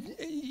 and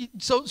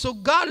so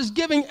God is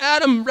giving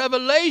Adam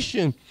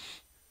revelation.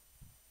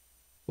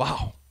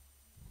 Wow.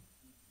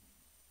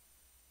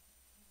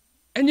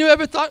 And you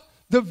ever thought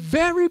the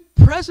very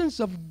presence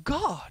of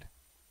God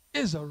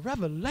is a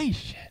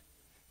revelation?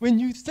 When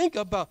you think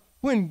about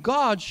when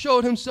God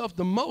showed himself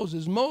to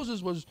Moses,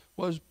 Moses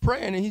was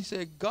praying and he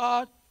said,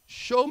 God,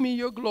 show me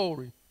your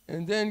glory.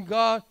 And then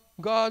God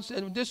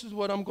said, this is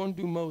what I'm going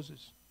to do,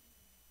 Moses.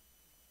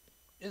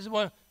 This is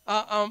what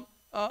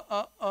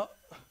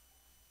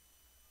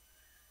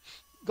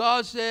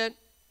God said,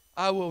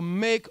 I will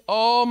make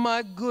all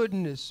my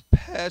goodness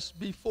pass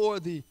before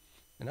thee,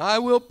 and I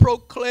will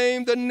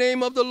proclaim the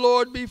name of the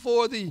Lord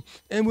before thee,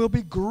 and will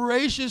be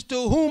gracious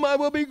to whom I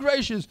will be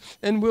gracious,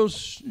 and will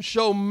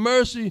show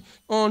mercy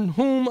on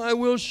whom I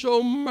will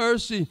show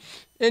mercy.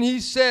 And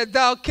he said,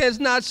 thou canst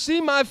not see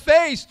my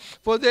face,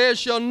 for there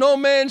shall no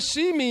man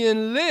see me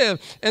and live.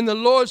 And the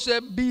Lord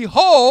said,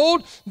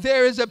 behold,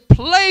 there is a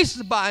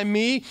place by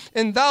me,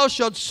 and thou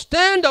shalt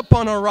stand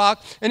upon a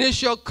rock, and it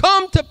shall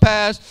come to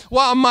pass,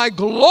 while my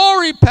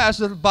glory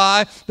passeth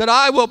by, that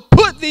I will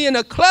put thee in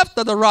a cleft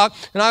of the rock,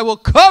 and I will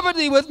cover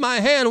thee with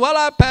my hand while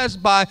I pass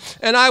by,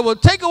 and I will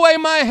take away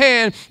my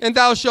hand, and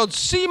thou shalt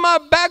see my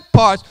back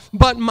parts,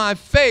 but my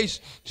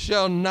face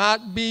shall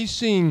not be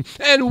seen.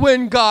 And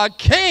when God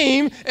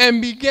came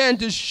and began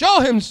to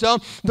show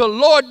himself, the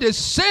Lord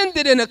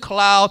descended in a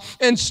cloud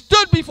and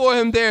stood before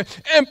him there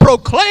and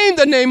proclaimed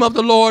the name of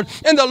the Lord.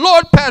 And the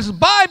Lord passed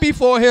by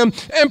before him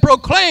and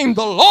proclaimed,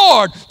 the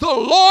Lord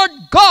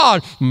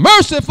God,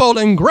 merciful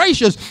and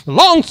gracious,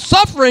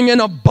 long-suffering and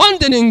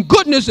abundant in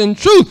goodness and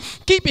truth,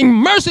 keeping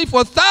mercy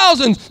for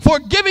thousands,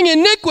 forgiving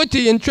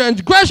iniquity and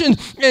transgression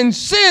and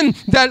sin,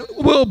 that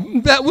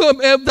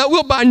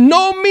will by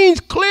no means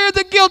clear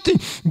the guilty,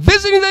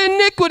 visiting the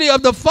iniquity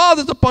of the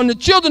fathers upon the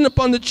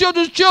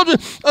children's children,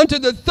 unto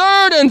the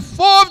third and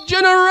fourth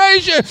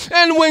generation.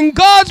 And when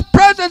God's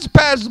presence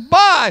passed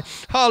by,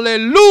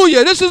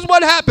 hallelujah, this is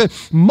what happened.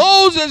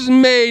 Moses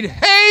made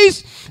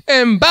haste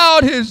and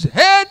bowed his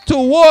head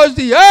towards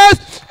the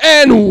earth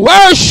and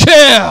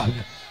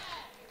worshiped.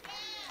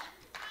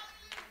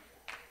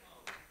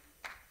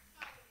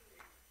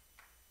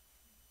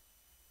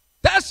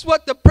 That's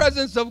what the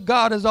presence of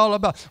God is all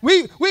about.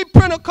 We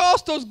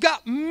Pentecostals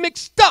got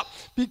mixed up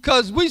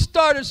because we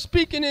started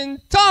speaking in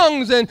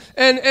tongues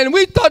and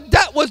we thought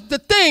that was the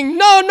thing.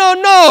 No.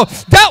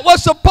 That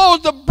was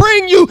supposed to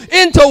bring you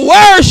into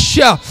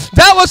worship.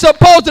 That was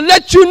supposed to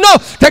let you know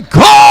that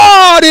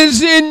God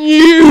is in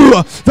you.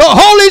 The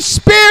Holy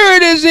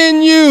Spirit is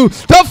in you.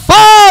 The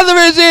Father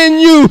is in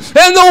you.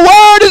 And the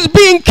Word is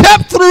being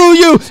kept through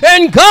you.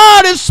 And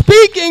God is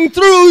speaking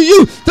through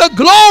you. The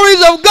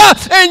glories of God.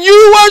 And you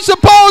weren't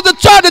supposed to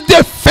try to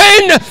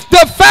defend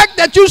the fact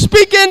that you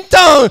speak in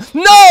tongues.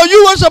 No,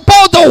 you were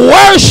supposed to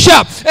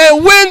worship.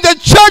 And when the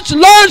church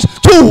learns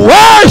to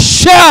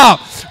worship,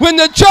 when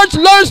the church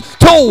learns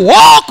to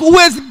walk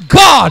with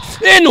God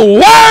in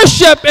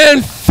worship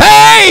and faith,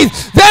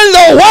 faith, then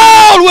the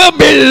world will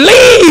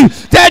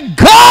believe that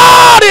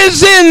God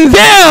is in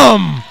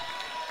them.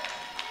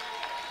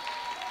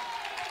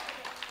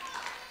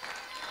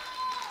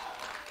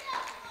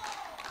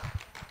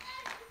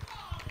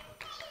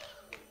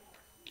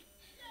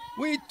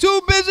 We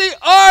too busy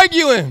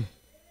arguing.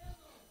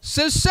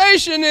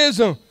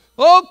 Cessationism.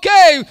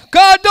 Okay,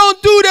 God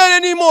don't do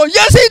that anymore.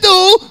 Yes, he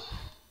do.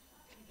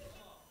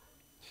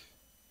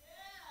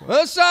 The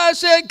other side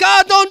said,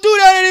 God don't do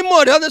that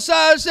anymore. The other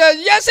side said,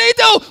 yes, he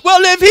do.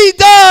 Well, if he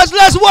does,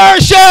 let's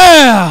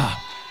worship.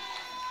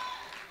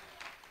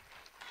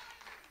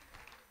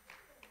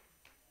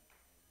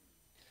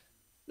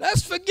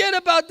 Let's forget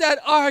about that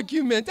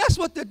argument. That's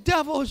what the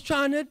devil is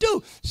trying to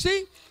do.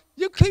 See,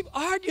 you keep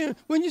arguing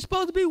when you're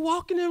supposed to be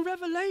walking in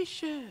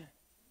revelation.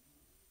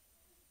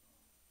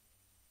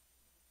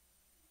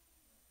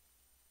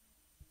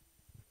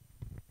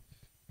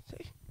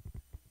 See?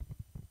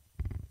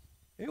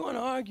 You want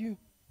to argue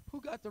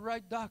who got the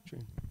right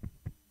doctrine.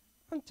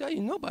 I'm telling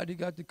you, nobody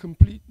got the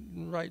complete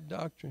right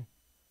doctrine.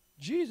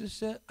 Jesus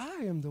said,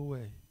 I am the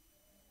way.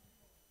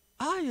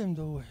 I am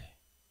the way,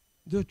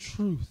 the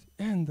truth,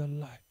 and the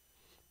life.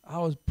 I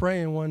was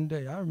praying one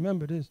day. I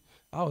remember this.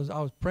 I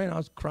was praying. I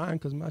was crying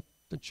because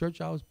the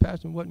church I was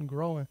pastoring wasn't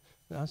growing.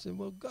 And I said,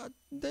 well, God,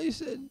 they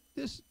said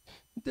this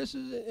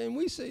is it, and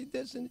we say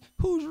this, and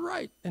who's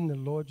right? And the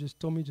Lord just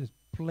told me just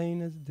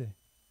plain as day,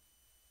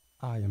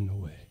 I am the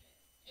way.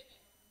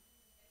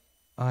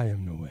 I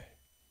am the way.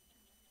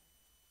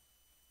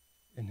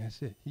 And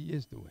that's it. He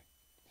is the way.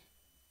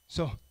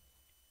 So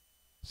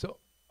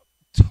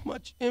too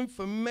much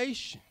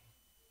information.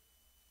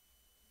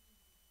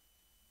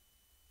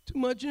 Too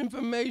much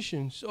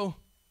information.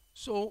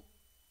 So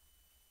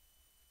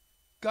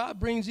God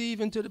brings Eve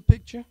into the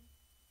picture.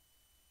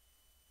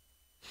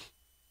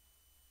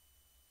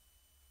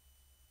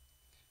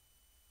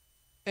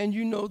 And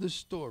you know the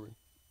story.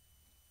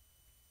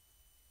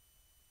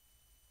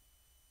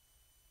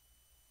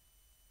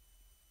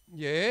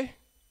 Yeah,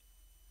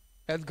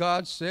 as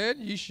God said,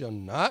 ye shall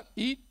not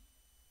eat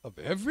of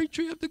every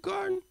tree of the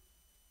garden.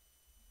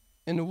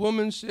 And the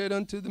woman said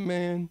unto the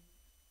man,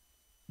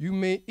 we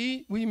may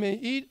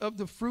eat of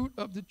the fruit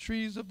of the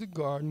trees of the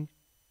garden.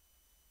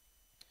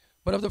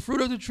 But of the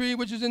fruit of the tree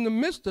which is in the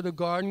midst of the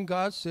garden,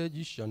 God said,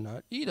 ye shall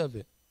not eat of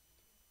it,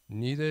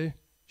 neither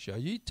shall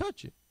ye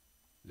touch it,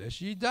 lest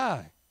ye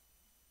die.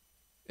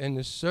 And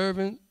the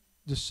serpent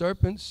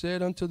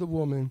said unto the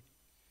woman,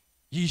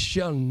 ye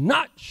shall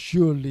not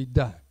surely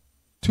die.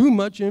 Too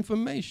much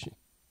information.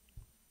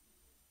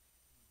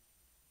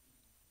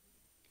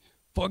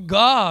 For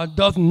God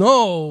doth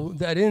know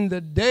that in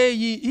the day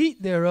ye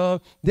eat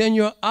thereof, then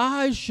your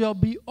eyes shall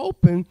be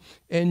opened,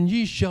 and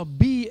ye shall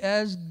be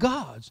as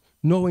gods,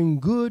 knowing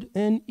good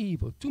and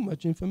evil. Too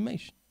much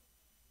information.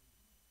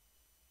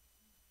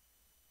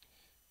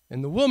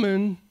 And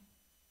when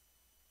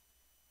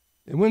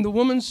the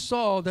woman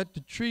saw that the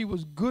tree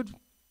was good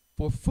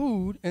for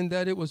food, and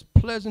that it was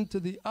pleasant to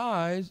the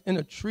eyes, and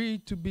a tree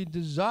to be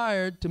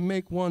desired to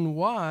make one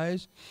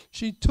wise,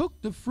 she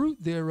took the fruit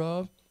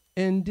thereof,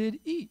 and did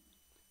eat,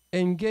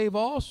 and gave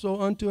also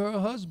unto her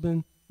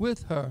husband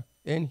with her,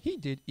 and he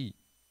did eat.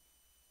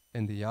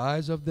 And the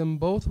eyes of them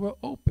both were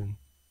open.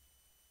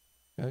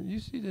 Now, you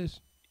see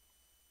this?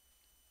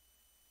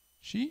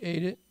 She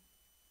ate it,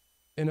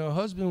 and her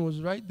husband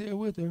was right there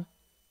with her,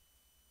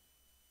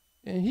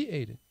 and he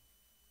ate it.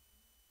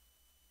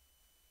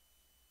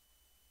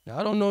 Now,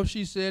 I don't know if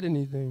she said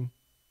anything.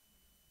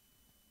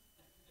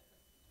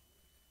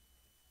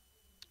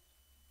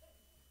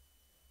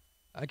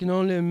 I can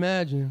only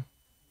imagine.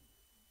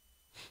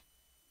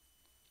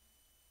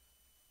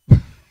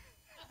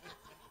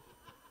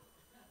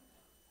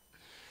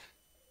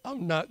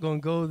 I'm not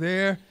going to go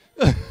there.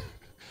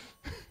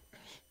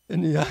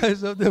 And the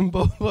eyes of them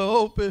both were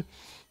open,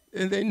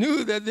 and they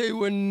knew that they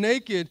were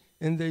naked,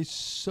 and they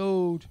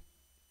sewed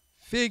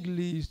fig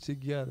leaves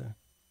together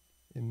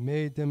and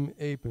made them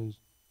aprons.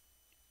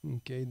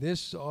 Okay,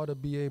 this ought to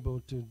be able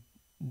to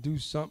do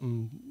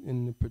something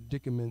in the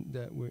predicament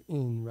that we're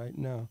in right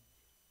now.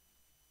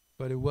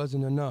 But it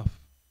wasn't enough.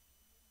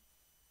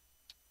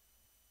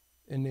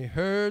 And they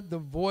heard the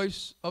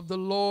voice of the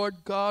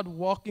Lord God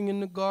walking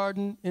in the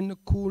garden in the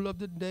cool of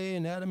the day,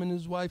 and Adam and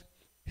his wife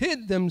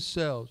hid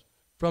themselves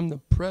from the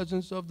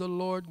presence of the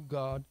Lord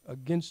God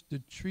against the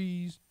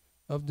trees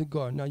of the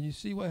garden. Now, you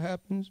see what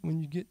happens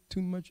when you get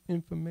too much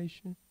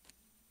information?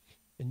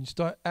 And you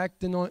start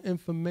acting on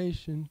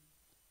information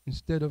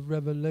instead of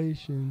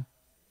revelation,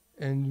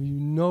 and you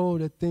know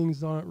that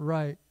things aren't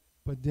right,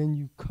 but then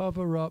you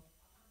cover up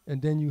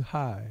and then you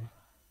hide.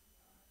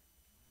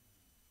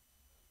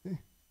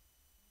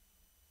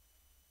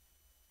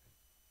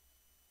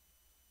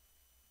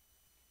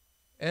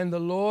 And the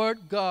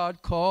Lord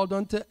God called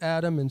unto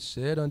Adam and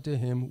said unto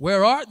him,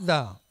 where art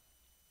thou?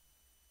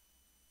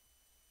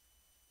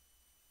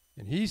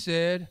 And he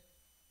said,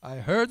 I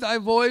heard thy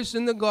voice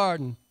in the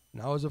garden,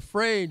 and I was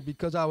afraid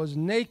because I was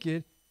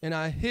naked, and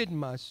I hid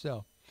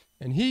myself.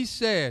 And he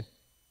said,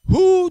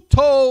 who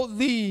told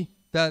thee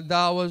that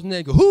thou wast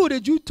naked? Who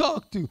did you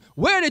talk to?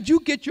 Where did you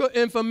get your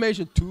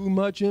information? Too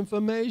much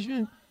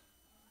information?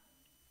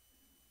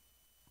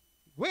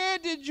 Where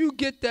did you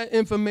get that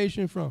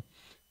information from?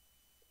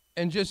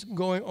 And just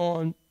going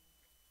on,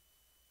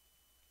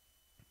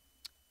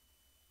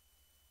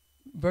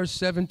 verse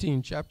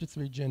 17, chapter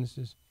 3,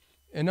 Genesis.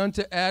 And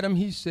unto Adam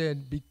he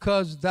said,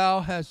 because thou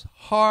hast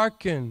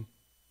hearkened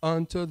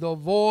unto the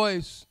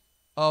voice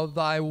of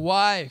thy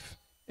wife.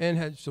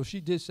 So she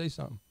did say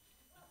something.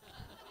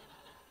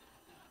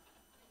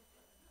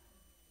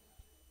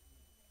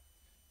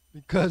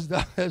 Because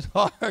thou hast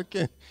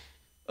hearkened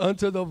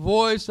unto the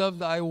voice of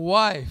thy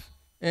wife,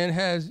 and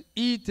has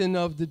eaten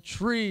of the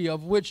tree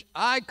of which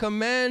I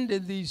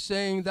commanded thee,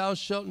 saying, thou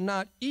shalt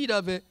not eat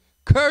of it.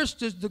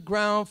 Cursed is the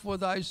ground for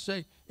thy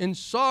sake. In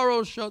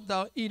sorrow shalt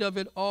thou eat of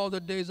it all the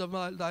days of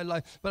thy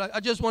life. But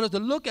I just wanted to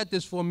look at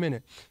this for a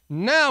minute.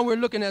 Now we're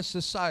looking at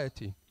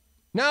society.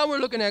 Now we're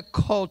looking at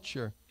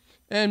culture.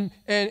 And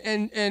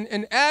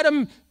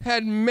Adam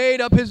had made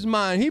up his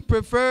mind. He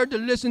preferred to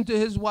listen to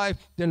his wife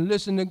than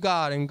listen to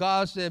God. And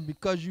God said,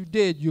 because you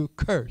did, you're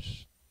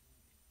cursed.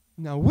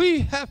 Now we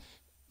have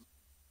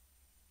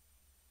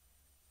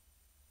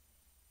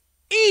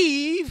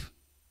Eve.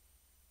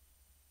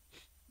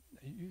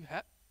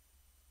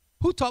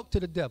 Who talked to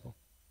the devil?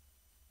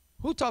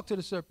 Who talked to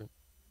the serpent?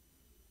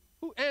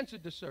 Who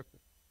answered the serpent?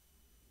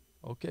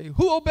 Okay,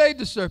 who obeyed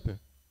the serpent?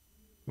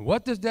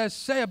 What does that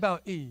say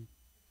about Eve?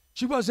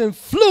 She was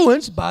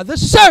influenced by the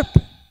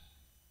serpent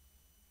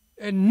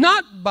and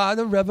not by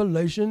the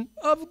revelation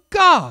of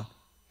God.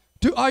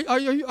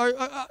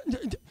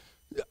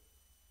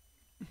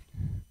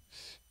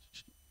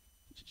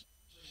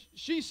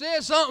 She said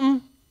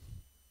something,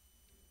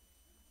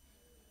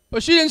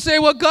 but she didn't say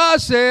what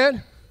God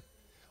said.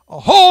 A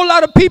whole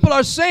lot of people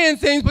are saying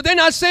things, but they're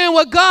not saying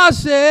what God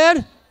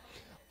said.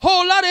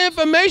 Whole lot of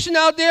information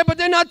out there, but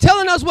they're not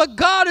telling us what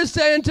God is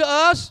saying to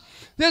us.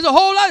 There's a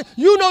whole lot.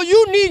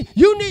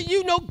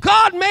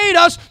 God made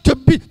us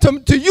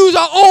to use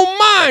our own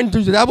mind.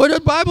 Is that what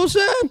the Bible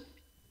said?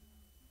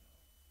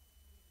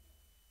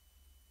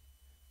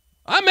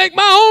 I make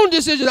my own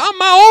decisions. I'm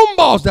my own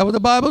boss. Is that what the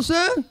Bible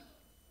said?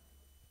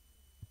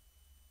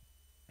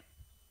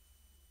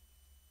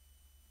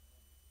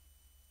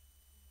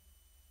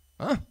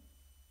 Huh?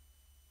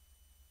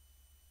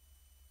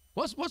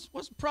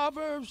 What's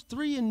Proverbs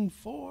 3 and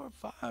 4,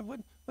 5?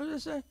 What does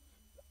it say?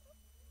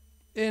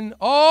 In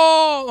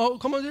all,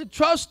 come on,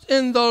 trust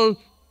in the,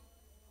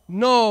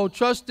 no,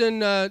 trust in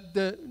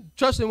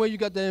where you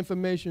got the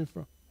information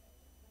from.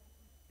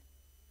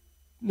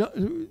 No,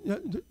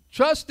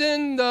 trust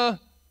in the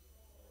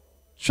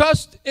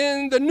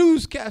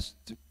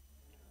newscast.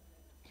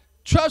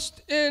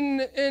 Trust in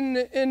the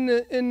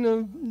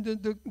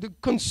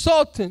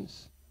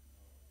consultants.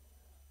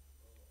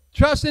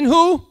 Trust in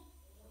who?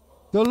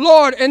 The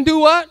Lord. And do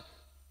what?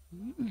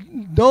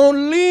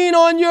 Don't lean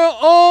on your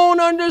own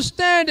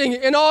understanding.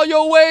 In all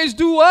your ways,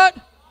 do what?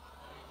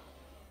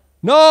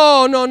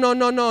 No.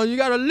 You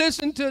got to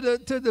listen to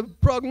the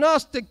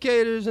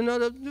prognosticators and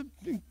other.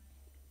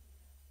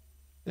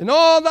 In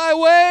all thy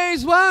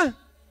ways, what?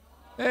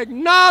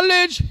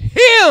 Acknowledge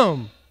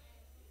him.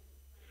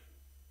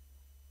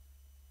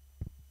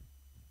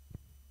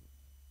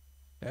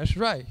 That's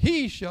right.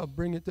 He shall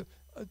bring it to.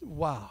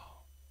 Wow.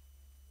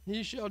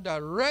 He shall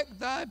direct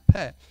thy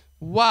path.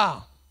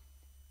 Wow.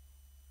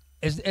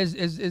 Is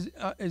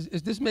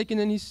this making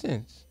any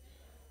sense?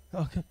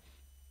 Okay.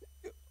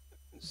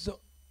 So,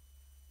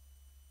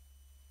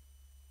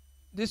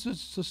 this is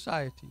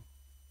society.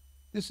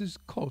 This is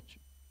culture.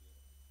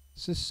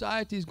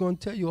 Society is going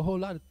to tell you a whole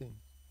lot of things.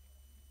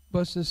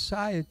 But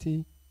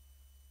society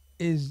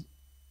is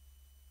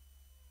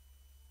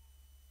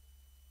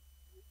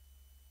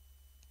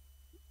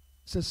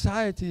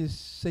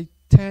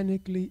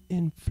satanically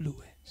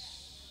influenced.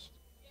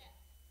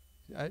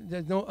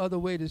 There's no other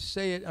way to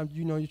say it.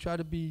 You try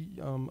to be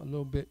a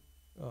little bit,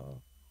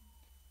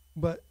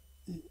 but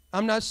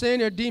I'm not saying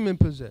they're demon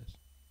possessed.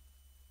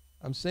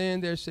 I'm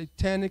saying they're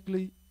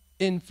satanically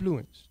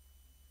influenced.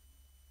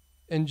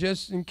 And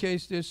just in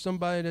case there's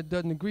somebody that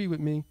doesn't agree with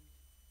me,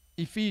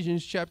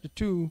 Ephesians chapter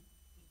 2,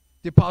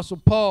 the Apostle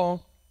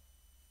Paul,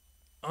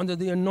 under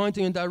the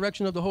anointing and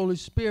direction of the Holy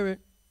Spirit,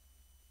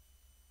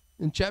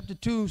 in chapter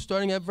 2,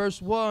 starting at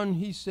verse 1,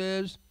 he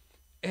says,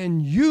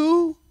 and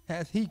you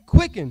hath he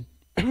quickened,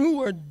 who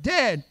were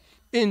dead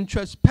in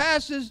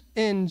trespasses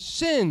and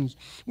sins,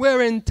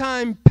 where in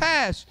time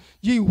past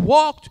ye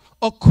walked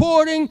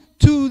according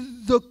to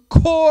the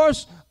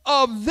course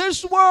of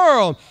this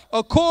world,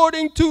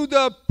 according to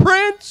the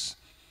prince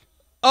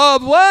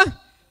of what?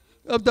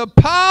 Of the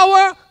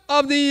power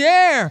of the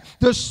air,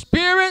 the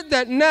spirit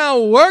that now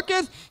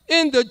worketh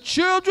in the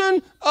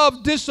children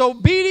of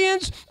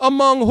disobedience,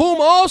 among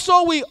whom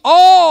also we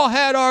all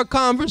had our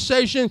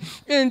conversation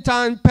in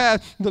time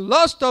past, the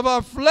lust of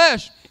our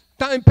flesh,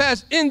 time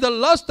past in the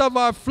lust of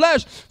our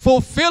flesh,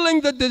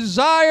 fulfilling the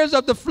desires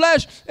of the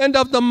flesh and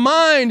of the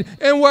mind,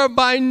 and were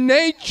by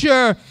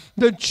nature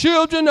the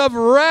children of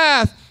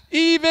wrath,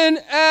 even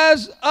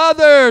as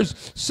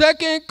others.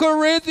 2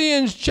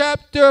 Corinthians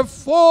chapter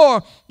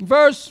 4,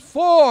 verse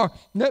 4.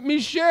 Let me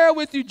share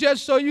with you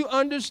just so you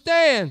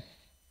understand.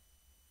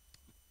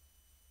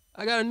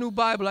 I got a new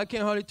Bible. I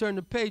can't hardly turn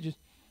the pages.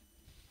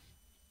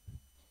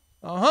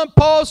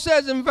 Paul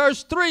says in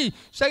verse 3,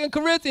 2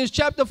 Corinthians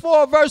chapter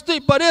 4, verse 3,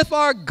 but if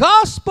our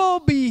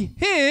gospel be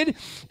hid,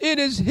 it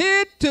is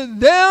hid to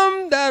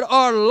them that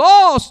are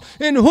lost,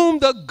 in whom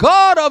the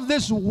God of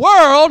this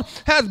world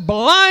hath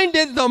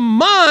blinded the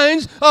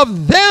minds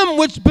of them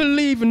which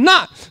believe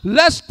not,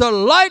 lest the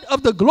light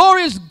of the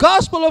glorious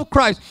gospel of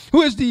Christ,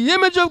 who is the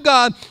image of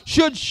God,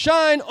 should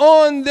shine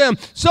on them.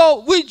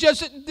 So we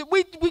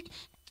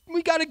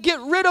got to get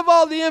rid of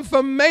all the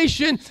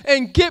information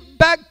and get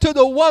back to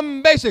the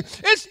one basic.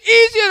 It's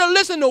easier to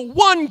listen to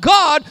one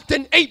God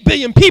than 8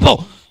 billion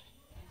people.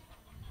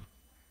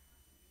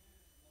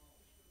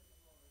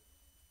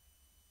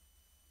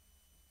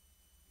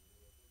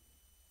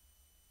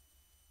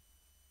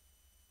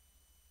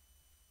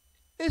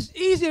 It's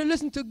easier to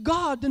listen to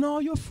God than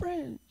all your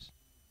friends.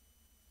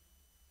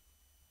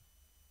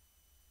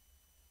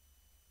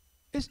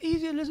 It's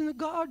easier to listen to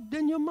God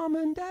than your mama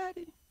and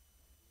daddy.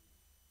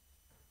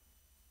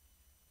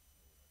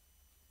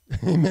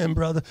 Amen,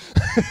 brother.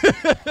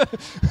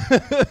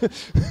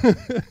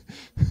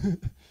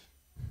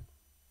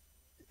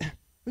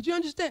 But you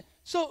understand?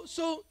 So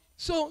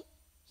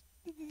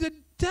the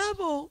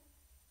devil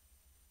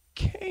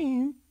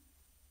came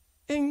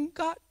and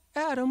got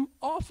Adam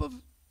off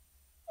of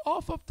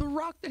the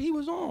rock that he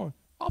was on,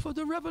 off of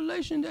the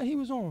revelation that he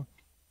was on.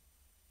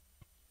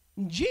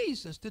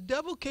 Jesus, the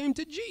devil came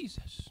to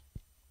Jesus.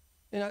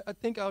 And I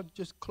think I'll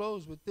just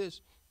close with this.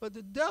 But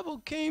the devil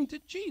came to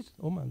Jesus.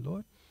 Oh, my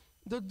Lord.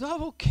 The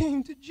devil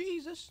came to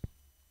Jesus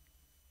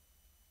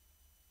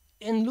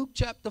in Luke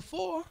chapter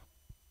 4.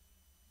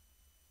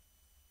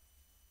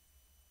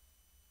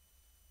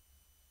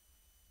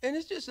 And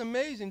it's just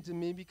amazing to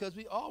me because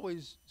we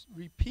always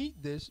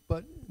repeat this,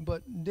 but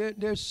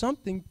there's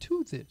something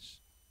to this.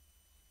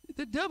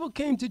 The devil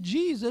came to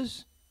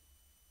Jesus.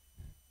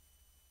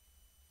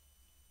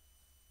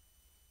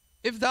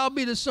 If thou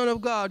be the Son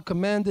of God,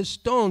 command this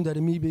stone that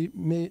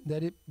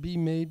it be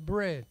made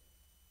bread.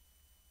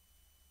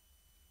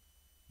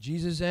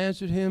 Jesus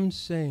answered him,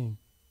 saying,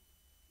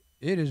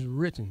 it is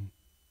written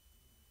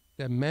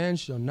that man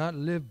shall not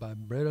live by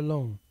bread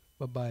alone,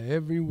 but by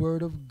every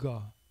word of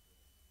God.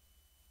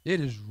 It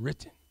is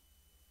written.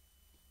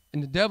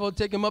 And the devil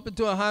take him up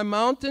into a high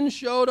mountain,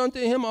 showed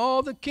unto him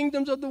all the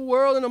kingdoms of the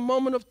world in a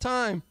moment of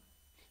time.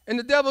 And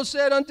the devil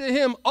said unto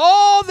him,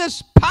 all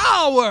this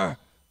power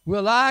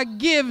will I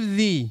give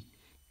thee,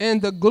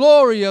 and the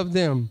glory of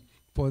them,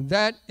 for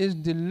that is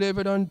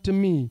delivered unto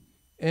me,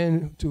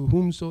 and to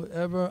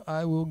whomsoever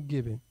I will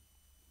give it.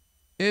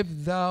 If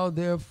thou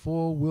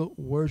therefore wilt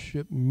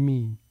worship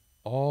me,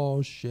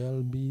 all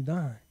shall be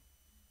thine.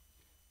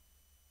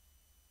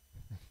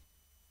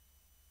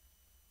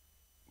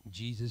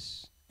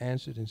 Jesus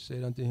answered and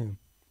said unto him,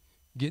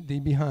 get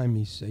thee behind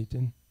me,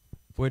 Satan,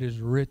 for it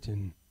is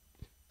written,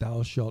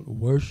 thou shalt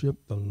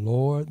worship the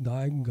Lord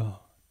thy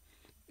God,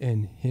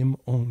 and him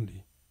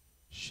only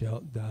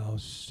shalt thou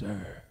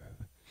serve.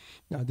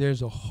 Now,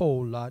 there's a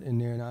whole lot in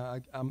there, and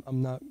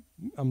I'm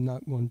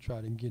not going to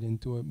try to get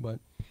into it, but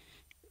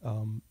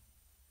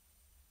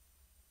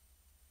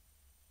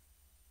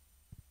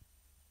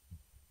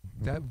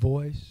that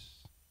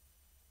voice,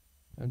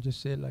 I'll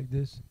just say it like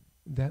this,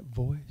 that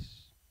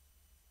voice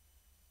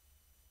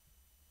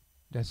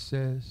that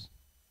says,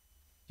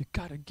 you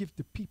got to give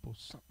the people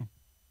something.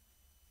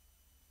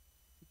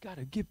 You got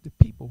to give the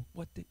people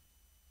what they...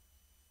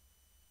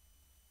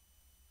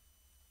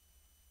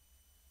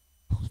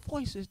 Whose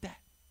voice is that?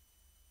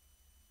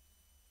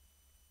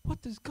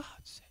 What does God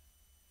say?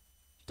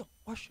 You don't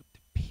worship the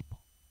people.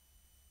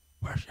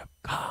 Worship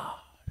God.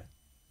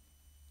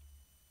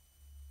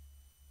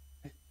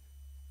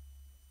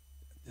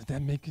 Does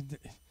that make it?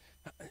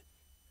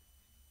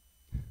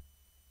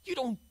 You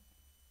don't.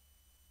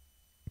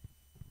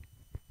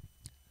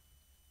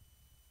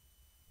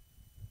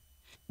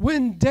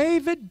 When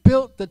David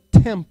built the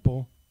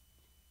temple,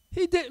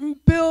 he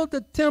didn't build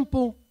the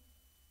temple,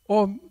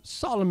 or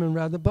Solomon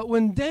rather, but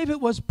when David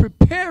was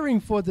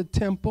preparing for the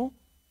temple,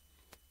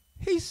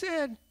 he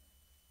said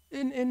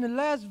in the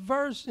last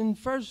verse in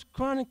 1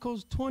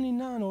 Chronicles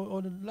 29,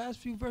 or the last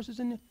few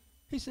verses in there,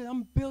 he said,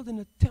 I'm building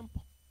a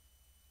temple.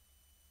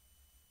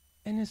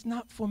 And it's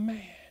not for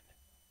man.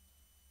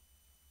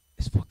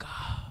 It's for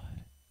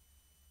God.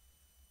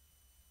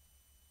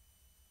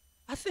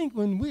 I think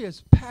when we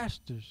as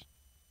pastors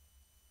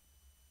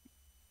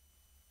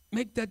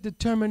make that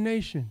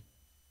determination,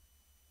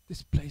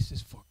 this place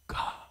is for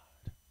God,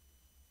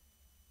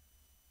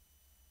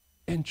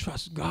 and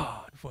trust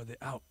God for the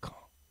outcome.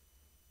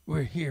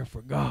 We're here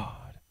for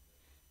God.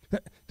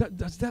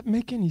 Does that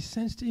make any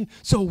sense to you?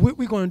 So what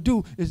we're going to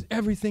do is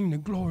everything to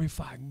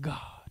glorify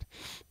God,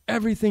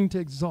 everything to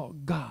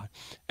exalt God,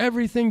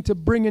 everything to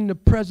bring in the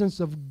presence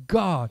of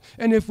God.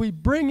 And if we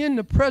bring in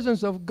the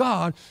presence of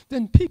God,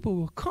 then people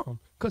will come.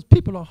 Because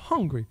people are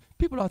hungry.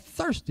 People are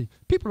thirsty.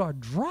 People are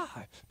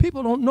dry.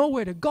 People don't know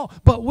where to go.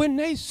 But when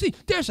they see,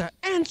 there's an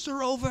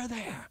answer over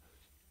there.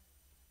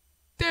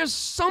 There's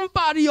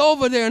somebody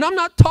over there. And I'm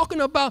not talking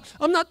about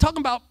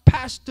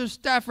Pastor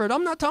Stafford.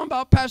 I'm not talking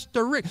about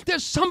Pastor Rick.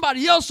 There's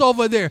somebody else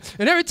over there.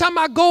 And every time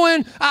I go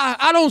in,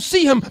 I don't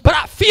see him, but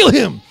I feel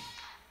him.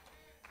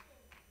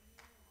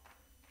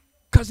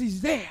 Because he's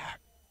there.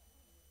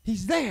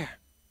 He's there.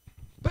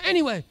 But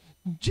anyway,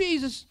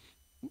 Jesus,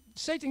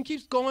 Satan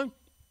keeps going.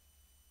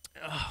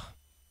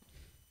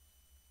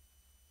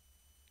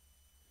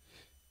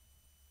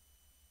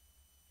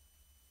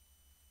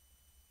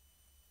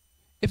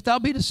 If thou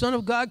be the Son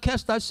of God,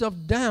 cast thyself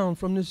down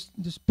from this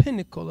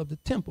pinnacle of the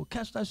temple.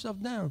 Cast thyself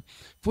down.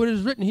 For it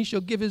is written, he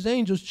shall give his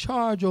angels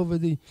charge over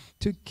thee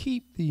to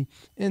keep thee.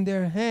 In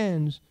their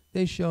hands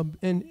they shall,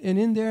 and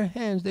in their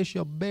hands they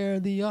shall bear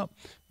thee up,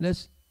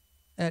 lest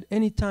at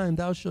any time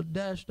thou shalt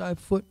dash thy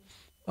foot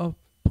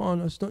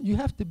upon a stone. You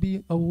have to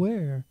be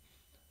aware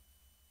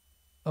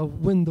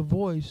of when the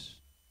voice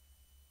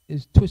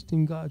is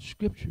twisting God's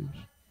scriptures.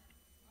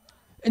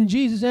 And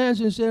Jesus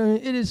answered and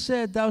said, it is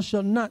said, thou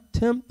shalt not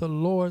tempt the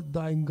Lord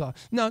thy God.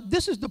 Now,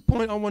 this is the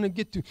point I want to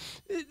get to.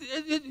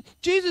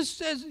 Jesus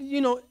says,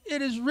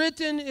 it is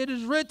written, it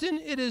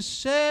is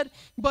said,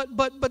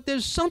 but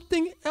there's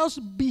something else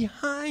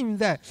behind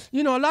that.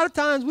 A lot of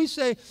times we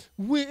say,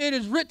 it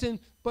is written,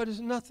 but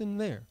there's nothing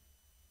there.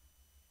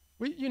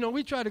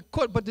 We try to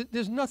quote, but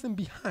there's nothing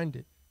behind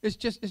it. It's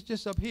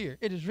just up here.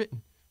 It is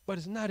written, but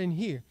it's not in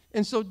here.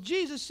 And so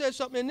Jesus says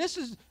something, and this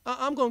is,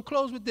 I'm going to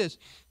close with this.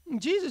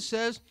 Jesus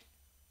says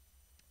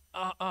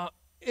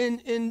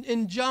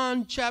in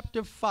John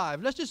chapter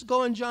 5. Let's just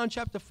go in John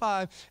chapter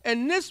 5.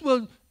 And this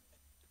will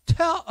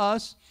tell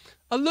us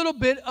a little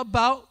bit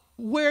about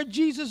where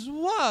Jesus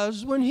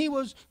was when he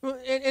was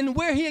and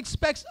where he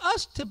expects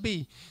us to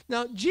be.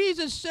 Now,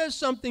 Jesus says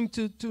something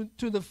to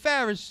the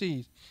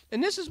Pharisees.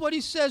 And this is what he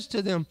says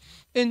to them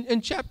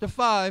in chapter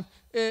 5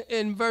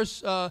 in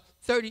verse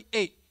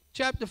 38.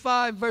 Chapter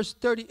 5, verse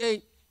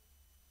 38.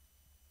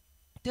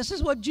 This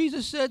is what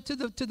Jesus said to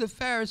the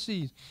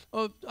Pharisees.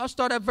 I'll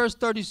start at verse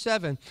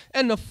 37.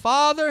 And the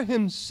Father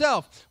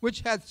himself,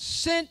 which hath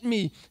sent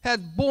me,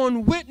 hath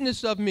borne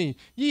witness of me.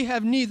 Ye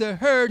have neither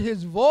heard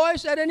his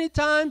voice at any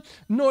time,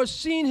 nor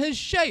seen his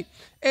shape.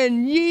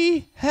 And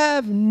ye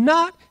have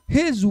not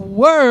his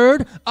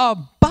word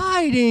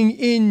abiding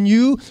in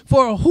you,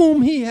 for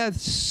whom he hath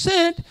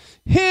sent,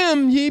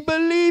 him ye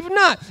believe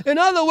not. In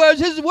other words,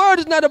 his word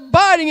is not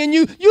abiding in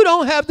you. You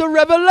don't have the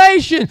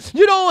revelation.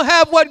 You don't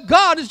have what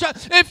God is trying.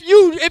 If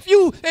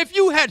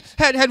you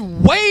had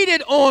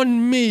waited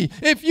on me,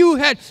 if you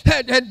had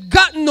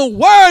gotten the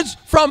words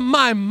from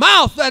my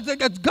mouth,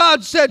 as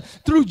God said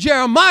through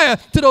Jeremiah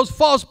to those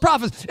false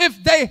prophets,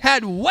 if they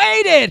had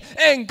waited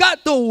and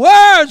got the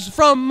words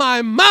from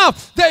my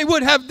mouth, they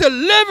would have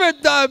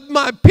delivered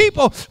my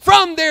people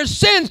from their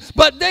sins.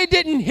 But they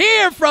didn't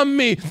hear from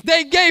me.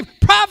 They gave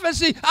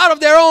prophecy out of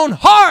their own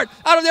heart,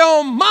 out of their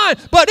own mind.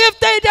 But if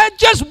they had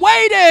just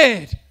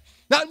waited,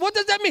 now what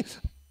does that mean?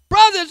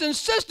 Brothers and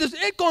sisters,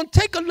 it's going to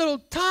take a little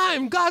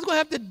time. God's going to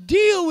have to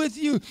deal with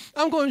you.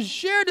 I'm going to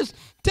share this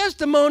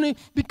testimony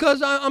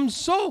because I'm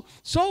so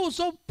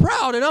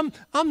proud, and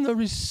I'm the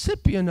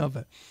recipient of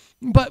it.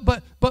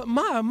 But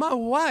my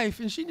wife,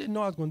 and she didn't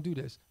know I was going to do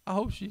this. I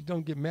hope she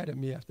don't get mad at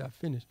me after I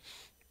finish.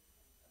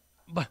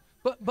 But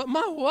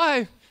my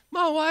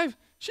wife,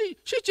 she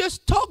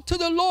just talked to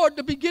the Lord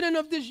the beginning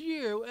of this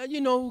year,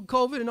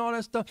 COVID and all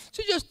that stuff.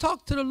 She just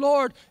talked to the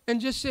Lord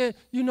and just said,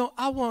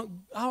 I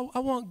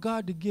want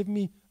God to give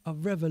me a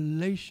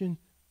revelation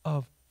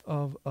of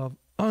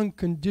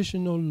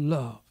unconditional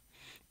love.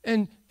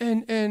 And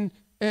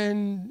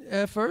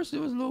at first it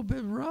was a little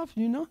bit rough,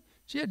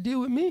 She had to deal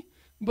with me,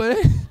 but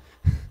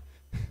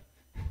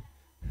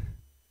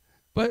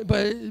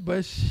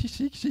But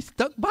she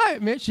stuck by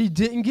it, man. She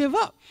didn't give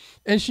up,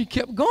 and she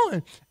kept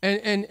going.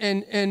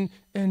 And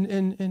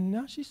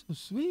now she's so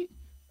sweet.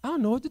 I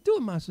don't know what to do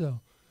with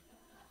myself.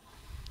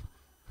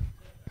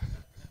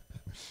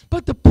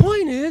 But the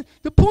point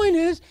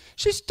is,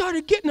 she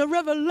started getting a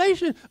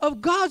revelation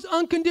of God's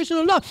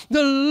unconditional love.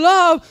 The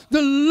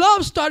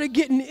love started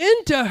getting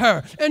into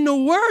her, and the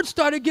word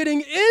started getting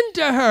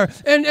into her,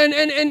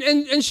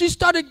 and she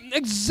started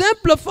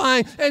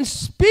exemplifying and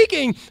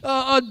speaking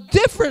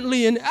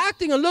differently and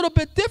acting a little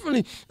bit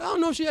differently. I don't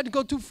know if she had to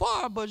go too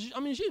far, but she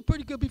was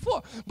pretty good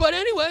before. But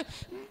anyway,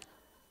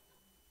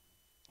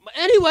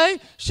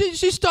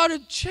 she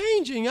started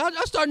changing. I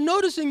started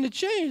noticing the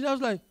change. I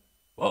was like,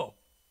 whoa.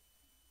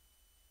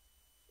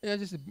 And I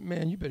just said,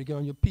 man, you better get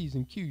on your P's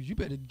and Q's. You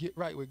better get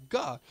right with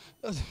God.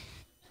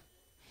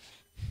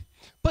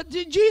 But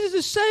Jesus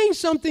is saying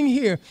something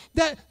here,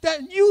 that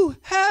you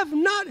have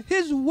not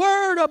his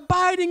word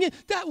abiding in,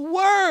 that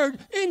word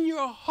in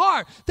your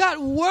heart,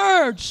 that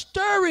word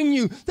stirring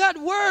you, that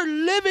word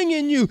living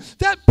in you,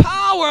 that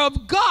power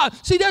of God.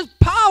 See, there's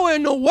power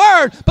in the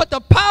word, but the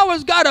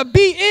power's got to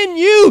be in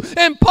you.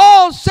 And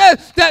Paul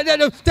says that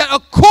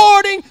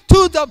according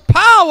to the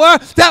power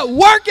that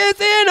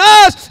worketh in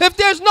us, if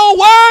there's no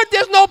word,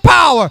 there's no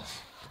power.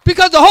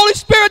 Because the Holy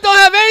Spirit don't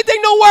have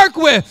anything to work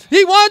with.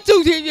 He wants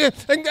to.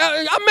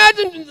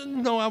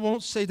 Imagine, no, I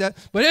won't say that.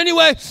 But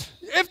anyway,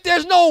 if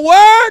there's no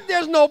word,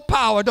 there's no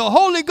power. The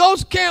Holy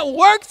Ghost can't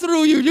work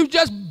through you. You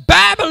just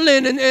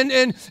babbling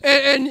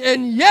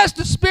and yes,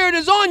 the Spirit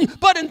is on you.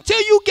 But until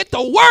you get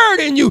the word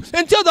in you,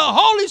 until the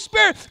Holy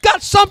Spirit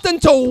got something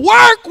to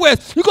work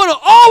with, you're going to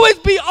always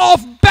be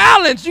off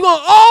balance. You're going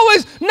to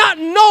always not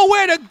know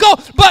where to go.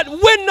 But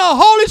when the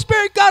Holy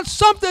Spirit got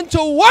something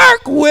to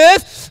work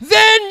with,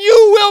 then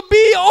you will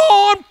be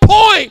on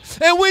point.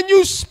 And when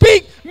you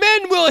speak,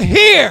 men will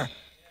hear.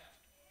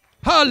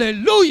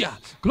 Hallelujah.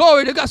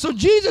 Glory to God. So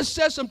Jesus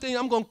says something.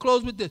 I'm going to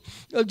close with this.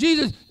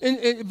 Jesus,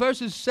 in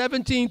verses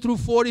 17 through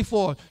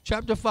 44,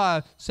 chapter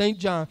 5, St.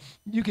 John.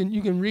 You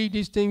can read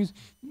these things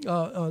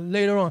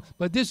later on.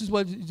 But this is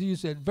what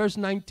Jesus said. Verse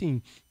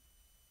 19.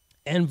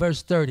 And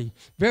verse 30,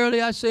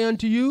 verily I say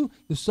unto you,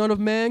 the Son of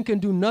Man can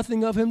do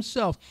nothing of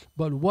himself,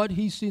 but what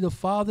he see the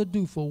Father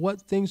do. For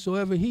what things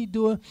soever he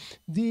doeth,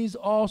 these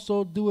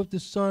also doeth the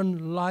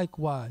Son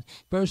likewise.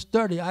 Verse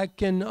 30, I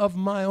can of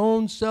my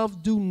own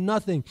self do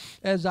nothing.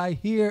 As I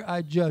hear,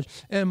 I judge.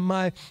 And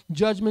my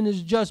judgment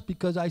is just,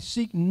 because I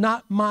seek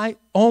not my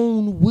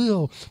own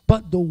will,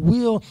 but the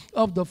will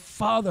of the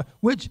Father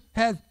which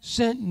hath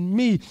sent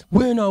me.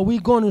 When are we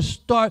going to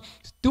start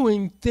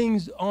doing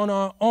things on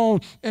our own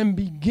and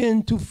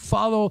begin to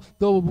follow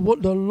the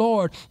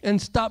Lord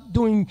and stop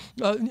doing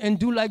and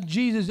do like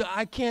Jesus?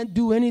 I can't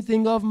do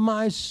anything of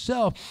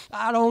myself.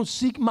 I don't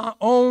seek my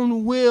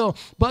own will,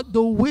 but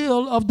the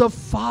will of the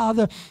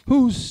Father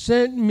who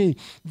sent me.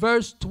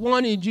 Verse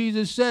 20,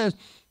 Jesus says,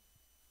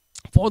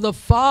 for the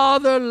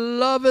Father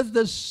loveth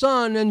the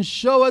Son, and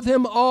showeth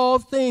him all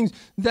things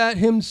that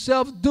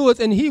himself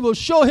doeth, and he will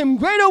show him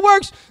greater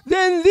works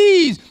than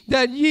these,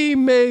 that ye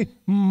may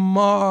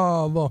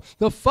marvel.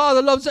 The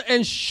Father loves it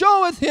and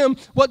showeth him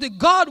what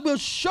God will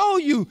show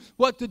you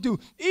what to do.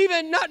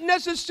 Even not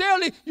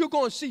necessarily you're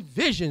going to see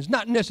visions,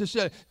 not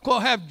necessarily.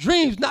 Going to have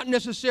dreams, not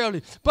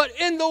necessarily. But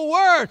in the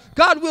Word,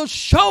 God will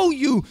show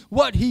you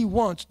what he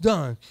wants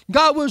done.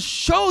 God will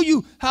show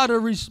you how to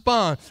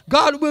respond.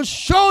 God will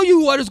show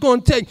you what it's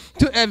going to take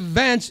to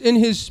advance in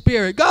his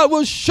Spirit. God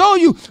will show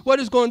you what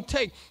it's going to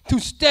take to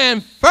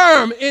stand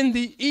firm in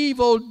the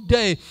evil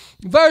day.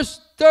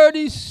 Verse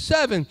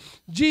 37,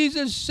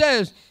 Jesus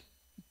says,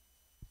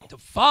 the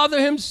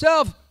Father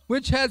himself,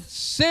 which hath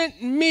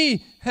sent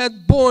me, hath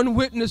borne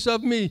witness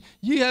of me.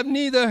 Ye have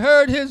neither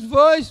heard his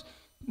voice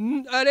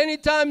at any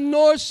time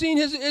nor seen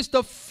his. It's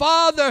the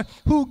Father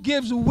who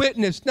gives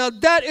witness. Now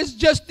that is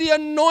just the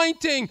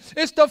anointing.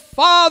 It's the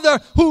Father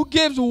who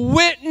gives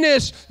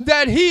witness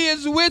that he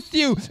is with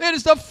you. It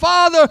is the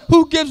Father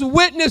who gives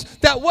witness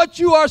that what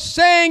you are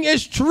saying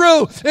is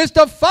true. It's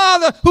the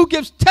Father who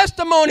gives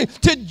testimony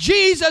to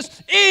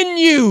Jesus in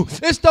you.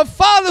 It's the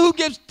Father who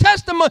gives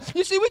testimony.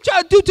 You see, we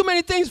try to do too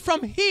many things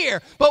from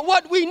here, but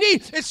what we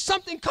need is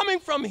something coming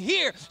from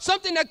here,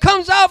 something that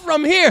comes out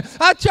from here.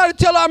 I try to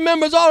tell our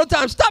members all the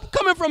time, stop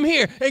coming from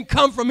here and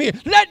come from here.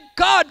 Let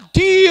God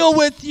deal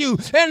with you,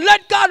 and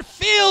let God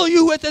fill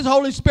you with his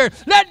Holy Spirit.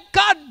 Let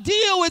God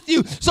deal with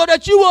you so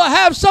that you will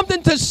have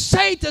something to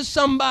say to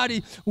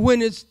somebody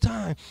when it's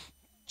time.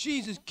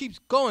 Jesus keeps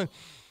going.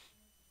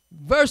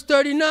 Verse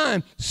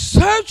 39,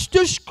 search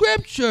the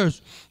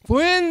scriptures,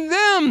 for in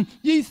them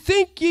ye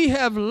think ye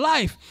have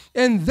life,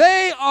 and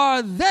they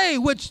are they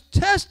which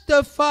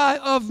testify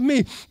of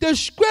me. The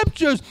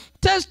scriptures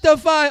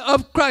testify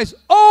of Christ,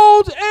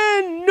 Old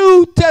and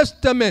New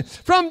Testament,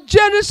 from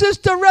Genesis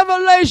to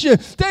Revelation.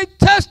 They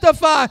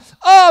testify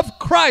of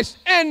Christ.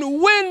 And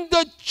when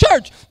the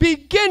church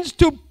begins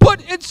to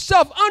put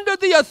itself under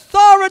the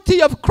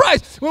authority of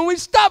Christ, when we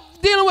stop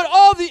dealing with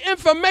all the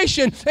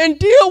information and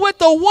deal with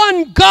the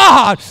one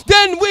God,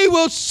 then we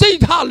will see,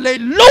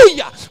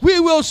 hallelujah,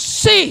 we will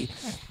see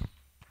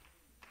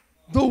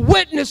the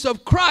witness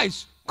of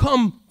Christ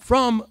come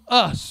from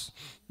us.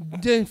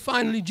 Then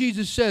finally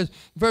Jesus says,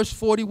 verse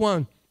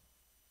 41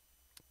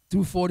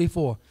 through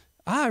 44,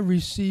 I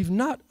receive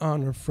not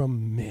honor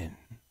from men.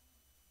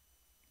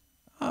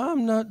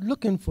 I'm not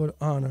looking for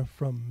honor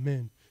from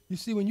men. You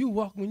see, when you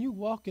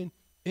walk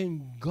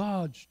in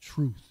God's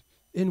truth,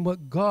 in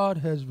what God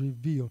has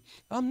revealed,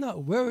 I'm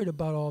not worried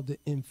about all the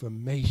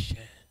information.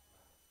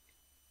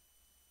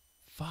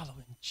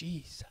 Following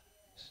Jesus.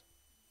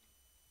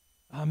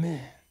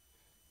 Amen.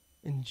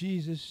 And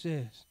Jesus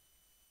says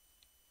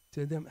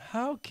to them,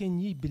 how can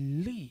ye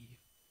believe,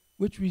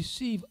 which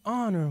receive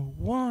honor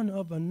one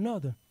of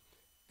another,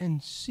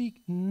 and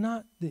seek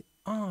not the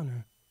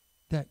honor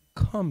that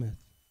cometh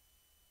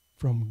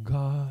from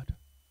God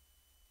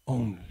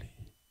only?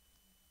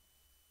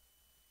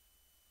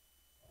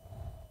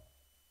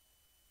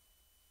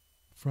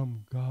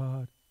 from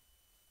God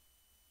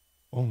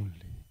only.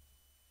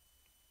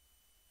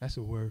 That's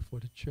a word for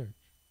the church.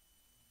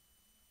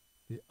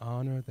 The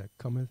honor that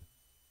cometh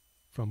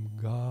from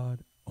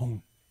God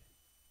only.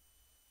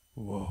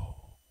 Whoa.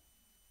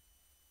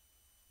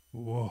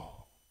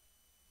 Whoa.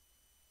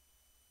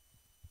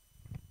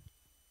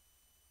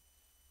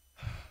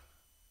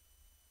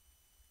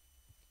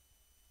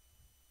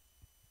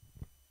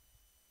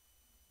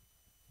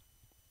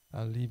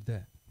 I'll leave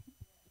that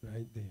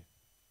right there.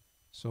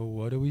 So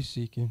what are we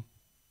seeking?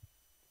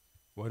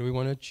 What do we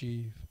want to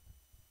achieve?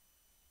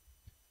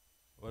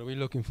 What are we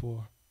looking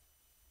for?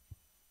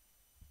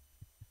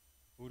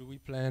 Who do we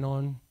plan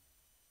on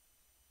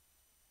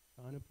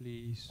trying to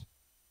please?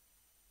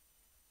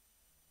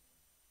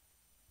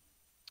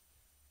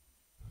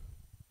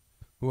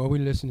 Who are we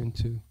listening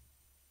to?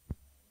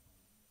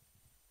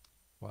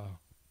 Wow.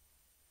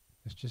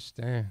 Let's just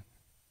stand.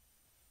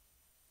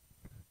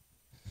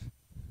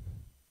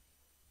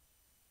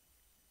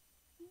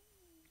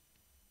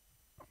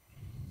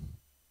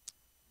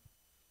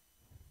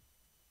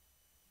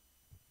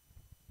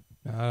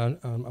 Now,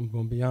 I'm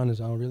going to be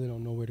honest, I really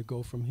don't know where to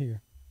go from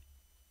here.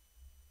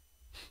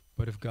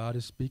 But if God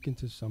is speaking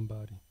to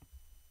somebody,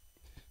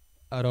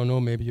 I don't know,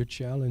 maybe you're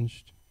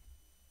challenged.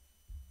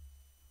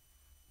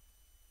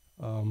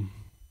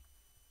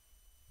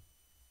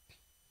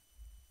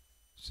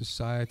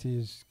 Society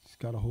has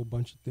got a whole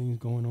bunch of things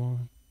going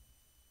on.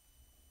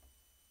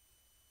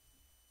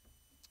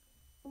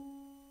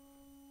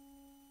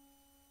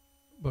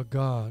 But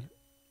God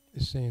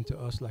is saying to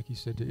us, like he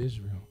said to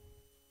Israel,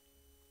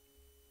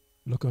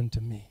 look unto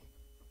me.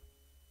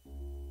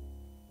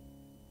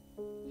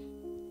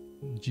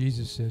 And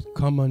Jesus said,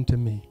 come unto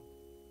me,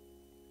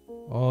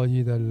 all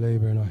ye that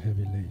labor and are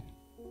heavy laden.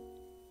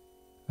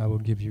 I will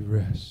give you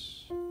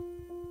rest.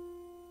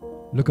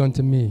 Look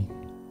unto me,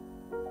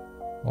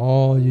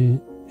 all ye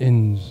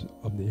ends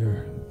of the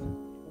earth.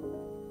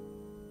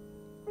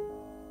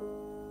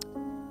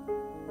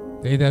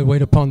 They that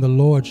wait upon the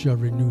Lord shall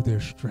renew their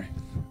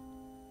strength.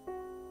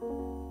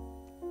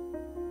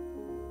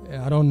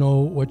 I don't know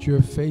what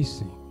you're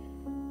facing.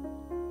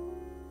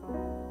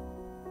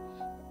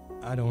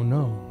 I don't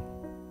know.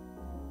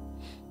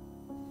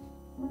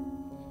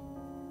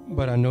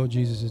 But I know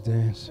Jesus is the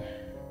answer.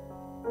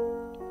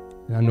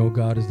 And I know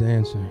God is the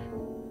answer.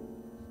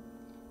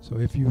 So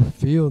if you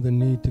feel the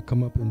need to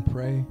come up and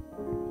pray,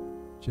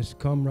 just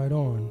come right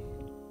on.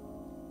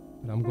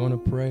 But I'm going to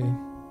pray.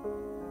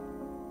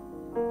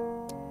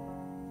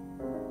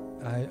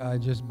 I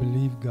just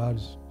believe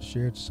God's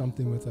shared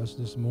something with us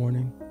this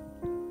morning.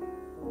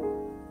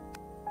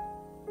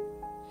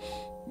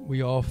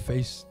 We all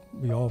face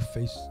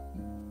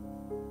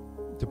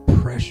the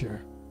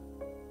pressure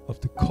of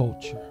the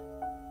culture.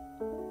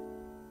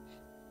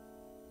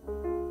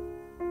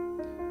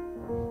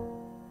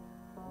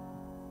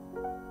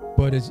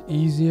 But it's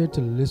easier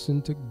to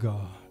listen to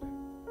God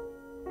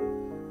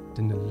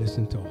than to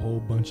listen to a whole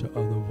bunch of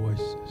other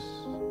voices.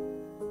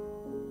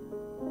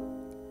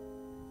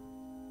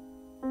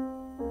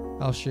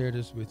 I'll share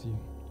this with you.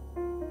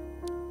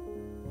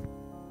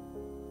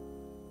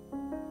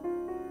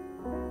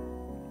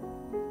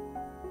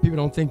 People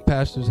don't think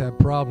pastors have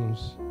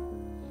problems,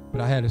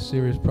 but I had a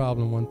serious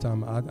problem one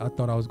time. I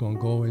thought I was going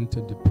to go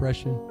into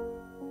depression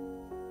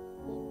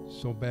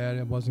so bad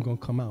it wasn't going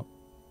to come out.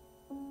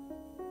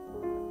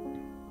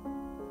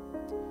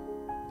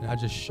 And I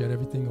just shut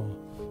everything off.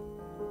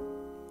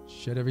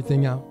 Shut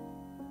everything out.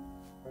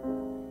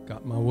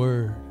 Got my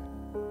word.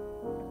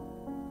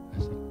 I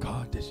said,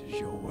 God, this is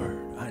your word.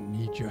 I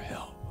need your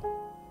help.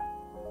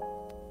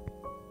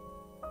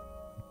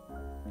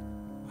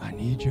 I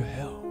need your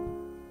help.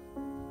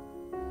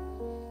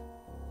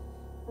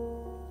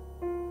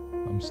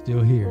 I'm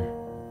still here.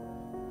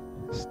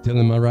 Still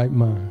in my right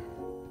mind.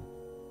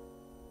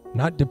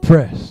 Not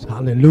depressed.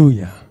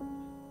 Hallelujah.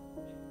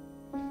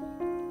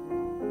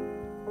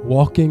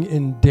 Walking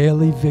in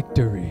daily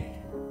victory.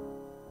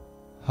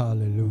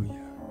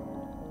 Hallelujah.